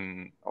around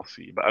and I'll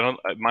see. But I don't.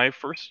 My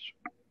first.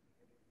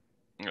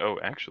 Oh,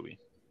 actually,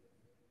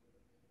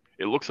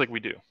 it looks like we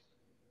do.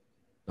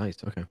 Nice.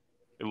 Okay.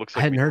 It looks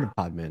like I hadn't heard of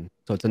Podman,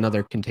 so it's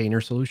another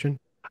container solution.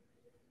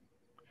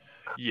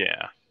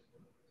 Yeah.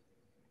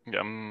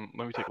 Yeah.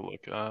 Let me take a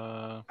look.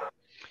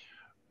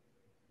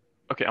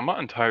 Okay, I'm not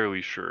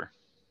entirely sure.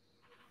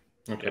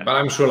 Okay, yeah. But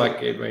I'm sure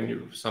like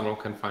when someone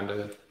can find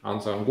an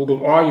answer on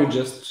Google, or you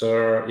just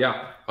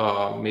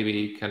maybe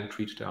you can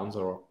tweet the answer.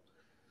 Or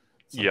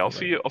yeah, I'll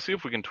see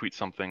if we can tweet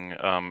something.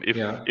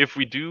 If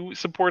we do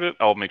support it,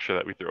 I'll make sure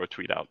that we throw a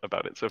tweet out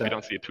about it. So if you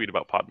don't see a tweet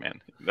about Podman,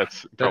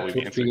 that's probably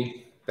the answer.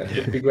 That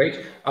would be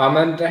great.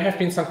 And there have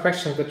been some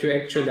questions that you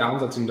actually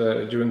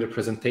answered during the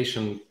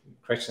presentation.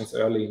 Questions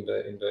early in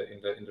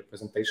the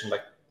presentation,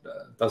 like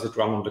does it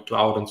run on the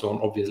cloud and so on?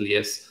 Obviously,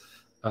 yes.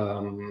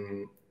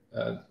 Then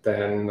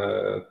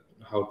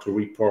how to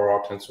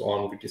report and so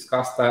on. We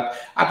discussed that.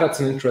 That's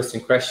an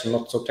interesting question,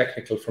 not so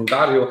technical, from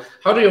Dario.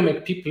 How do you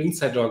make people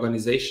inside the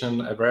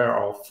organization aware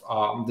of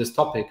this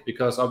topic?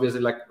 Because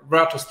obviously, like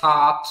where to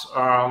start,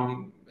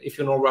 if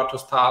you know where to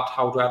start,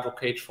 how to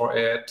advocate for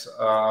it,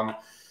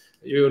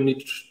 you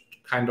need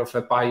kind of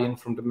a buy-in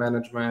from the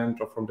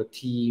management or from the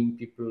team.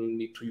 People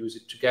need to use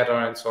it together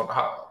and so on.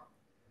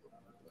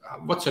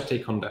 What's your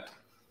take on that?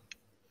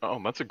 Oh,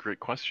 that's a great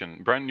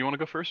question. Brian, you want to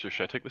go first, or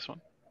should I take this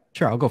one?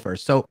 Sure, I'll go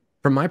first. So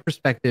from my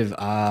perspective,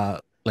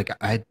 like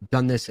I had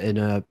done this in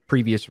a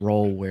previous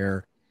role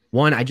where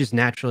one, I just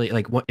naturally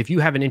if you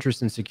have an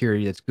interest in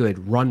security that's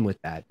good, run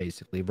with that,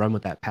 basically run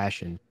with that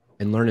passion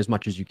and learn as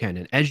much as you can.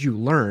 And as you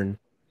learn,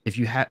 if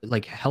you have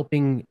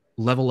helping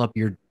level up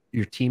your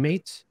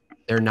teammates,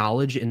 their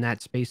knowledge in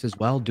that space as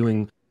well,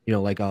 doing,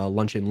 like a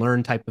lunch and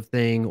learn type of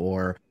thing,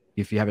 or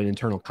if you have an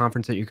internal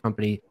conference at your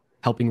company,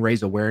 helping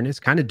raise awareness,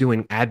 kind of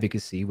doing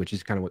advocacy, which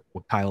is kind of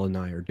what Kyle and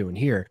I are doing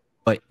here,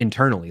 but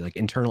internally, like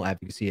internal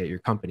advocacy at your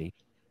company.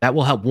 That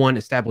will help, one,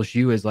 establish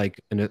you as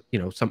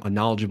a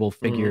knowledgeable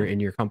figure in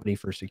your company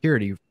for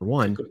security, for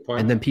one,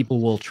 and then people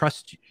will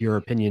trust your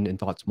opinion and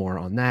thoughts more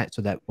on that.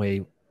 So that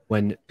way,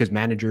 because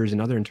managers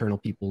and other internal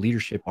people,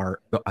 leadership are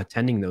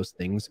attending those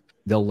things,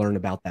 they'll learn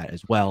about that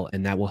as well,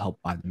 and that will help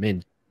buy them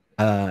in.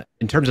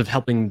 In terms of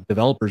helping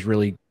developers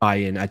really buy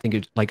in, I think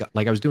it's like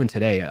I was doing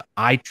today.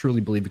 I truly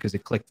believe, because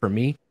it clicked for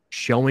me,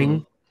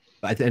 showing.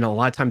 And a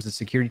lot of times the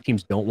security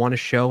teams don't want to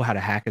show how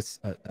to hack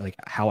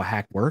how a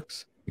hack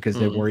works, because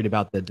they're worried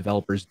about the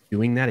developers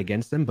doing that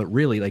against them. But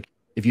really,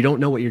 if you don't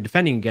know what you're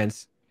defending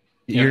against,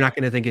 you're not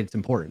going to think it's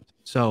important.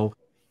 So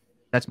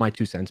that's my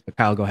 2 cents. But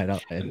Kyle, go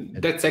ahead.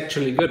 That's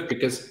actually good,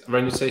 because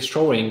when you say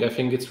showing, I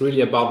think it's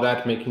really about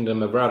that, making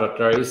them aware that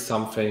there is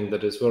something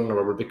that is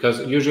vulnerable.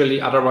 Because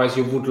usually, otherwise,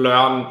 you would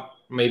learn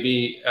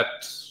maybe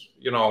at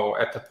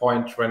the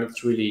point when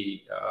it's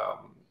really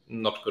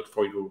not good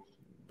for you,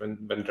 when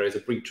there is a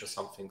breach or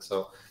something.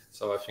 So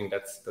I think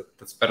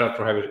that's better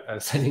to have it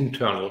as an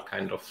internal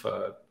kind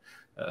of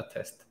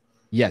test.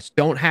 Yes,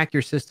 don't hack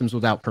your systems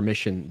without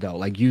permission,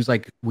 though.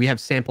 We have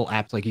sample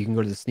apps. You can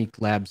go to the Snyk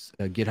Labs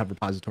GitHub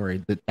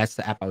repository. That's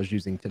the app I was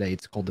using today.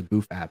 It's called the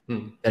Goof app.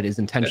 That is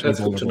intentionally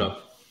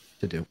vulnerable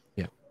to do.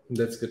 Yeah,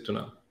 that's good to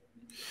know.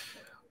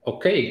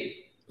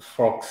 Okay,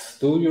 folks,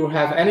 do you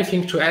have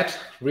anything to add?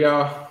 We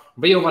are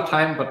way over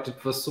time, but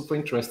it was super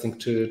interesting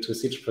to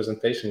see the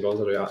presentation,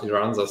 also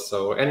your answers.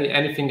 So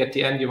anything at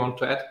the end you want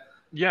to add?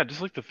 Yeah, just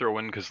like to throw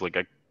in, because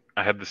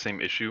I had the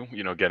same issue,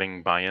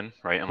 getting buy-in,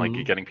 right?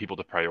 And getting people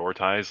to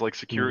prioritize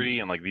security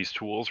and these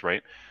tools,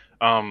 right?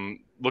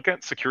 Look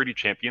at security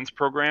champions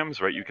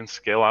programs, right? You can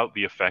scale out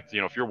the effect.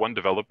 If you're one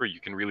developer, you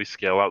can really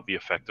scale out the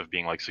effect of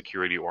being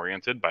security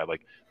oriented by,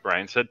 like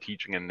Brian said,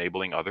 teaching and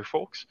enabling other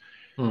folks.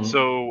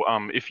 So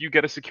if you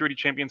get a security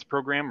champions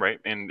program, right,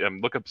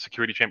 and look up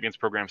security champions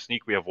program Snyk,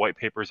 we have white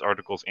papers,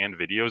 articles, and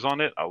videos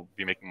on it. I'll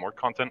be making more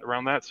content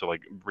around that. So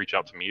reach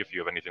out to me if you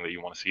have anything that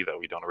you want to see that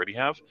we don't already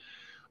have.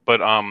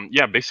 But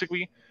yeah,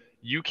 basically,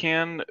 you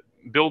can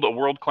build a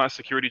world-class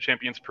security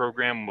champions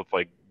program with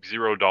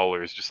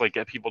 $0. Just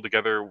get people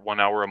together 1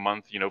 hour a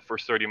month.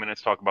 First 30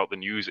 minutes talk about the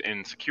news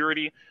in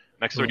security.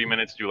 Next 30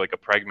 minutes do a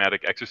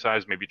pragmatic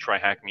exercise. Maybe try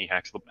hack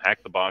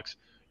the box.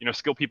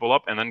 Skill people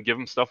up, and then give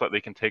them stuff that they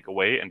can take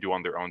away and do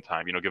on their own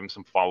time. Give them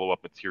some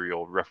follow-up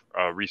material,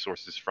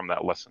 resources from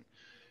that lesson.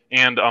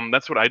 And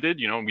that's what I did.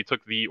 We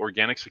took the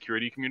organic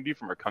security community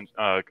from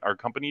our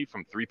company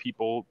from 3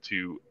 people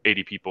to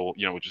 80 people,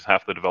 which is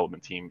half the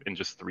development team, in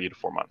just 3 to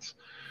 4 months.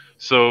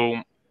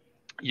 So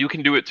you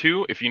can do it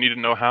too. If you need to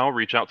know how,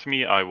 reach out to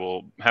me. I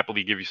will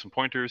happily give you some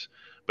pointers.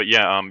 But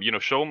yeah,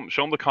 show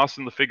them the cost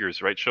and the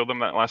figures, right? Show them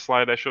that last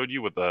slide I showed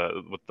you with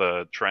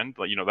the trend.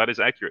 That is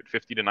accurate,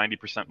 50 to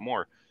 90%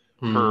 more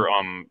per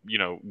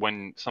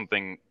when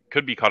something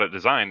could be caught at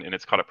design and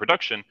it's caught at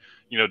production.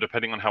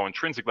 Depending on how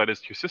intrinsic that is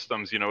to your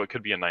systems, it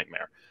could be a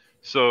nightmare.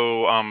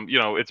 So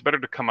it's better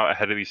to come out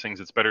ahead of these things.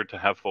 It's better to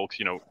have folks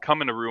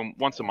come in a room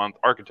once a month,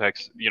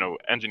 architects,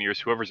 engineers,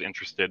 whoever's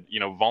interested,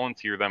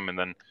 volunteer them, and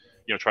then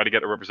try to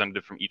get a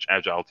representative from each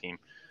agile team,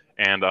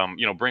 and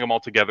bring them all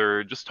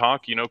together, just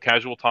talk,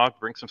 casual talk,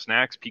 bring some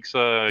snacks, pizza.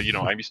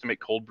 I used to make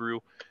cold brew,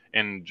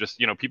 and just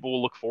people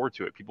will look forward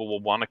to it. People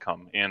will want to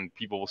come, and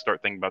people will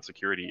start thinking about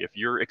security. If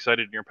you're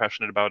excited and you're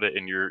passionate about it,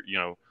 and you're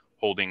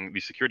holding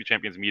these security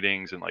champions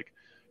meetings, and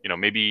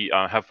maybe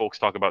have folks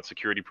talk about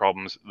security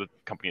problems the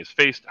company has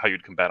faced, how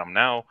you'd combat them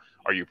now,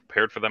 are you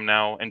prepared for them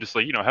now, and just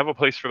have a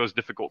place for those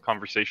difficult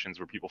conversations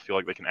where people feel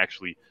like they can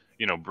actually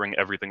bring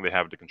everything they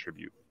have to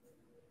contribute.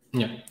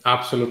 Yeah,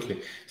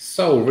 absolutely.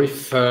 So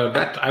with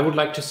that, I would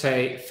like to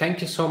say thank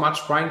you so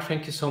much, Brian.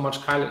 Thank you so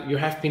much, Kyle. You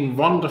have been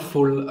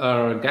wonderful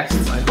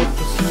guests. I hope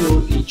to see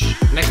you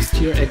each next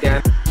year again.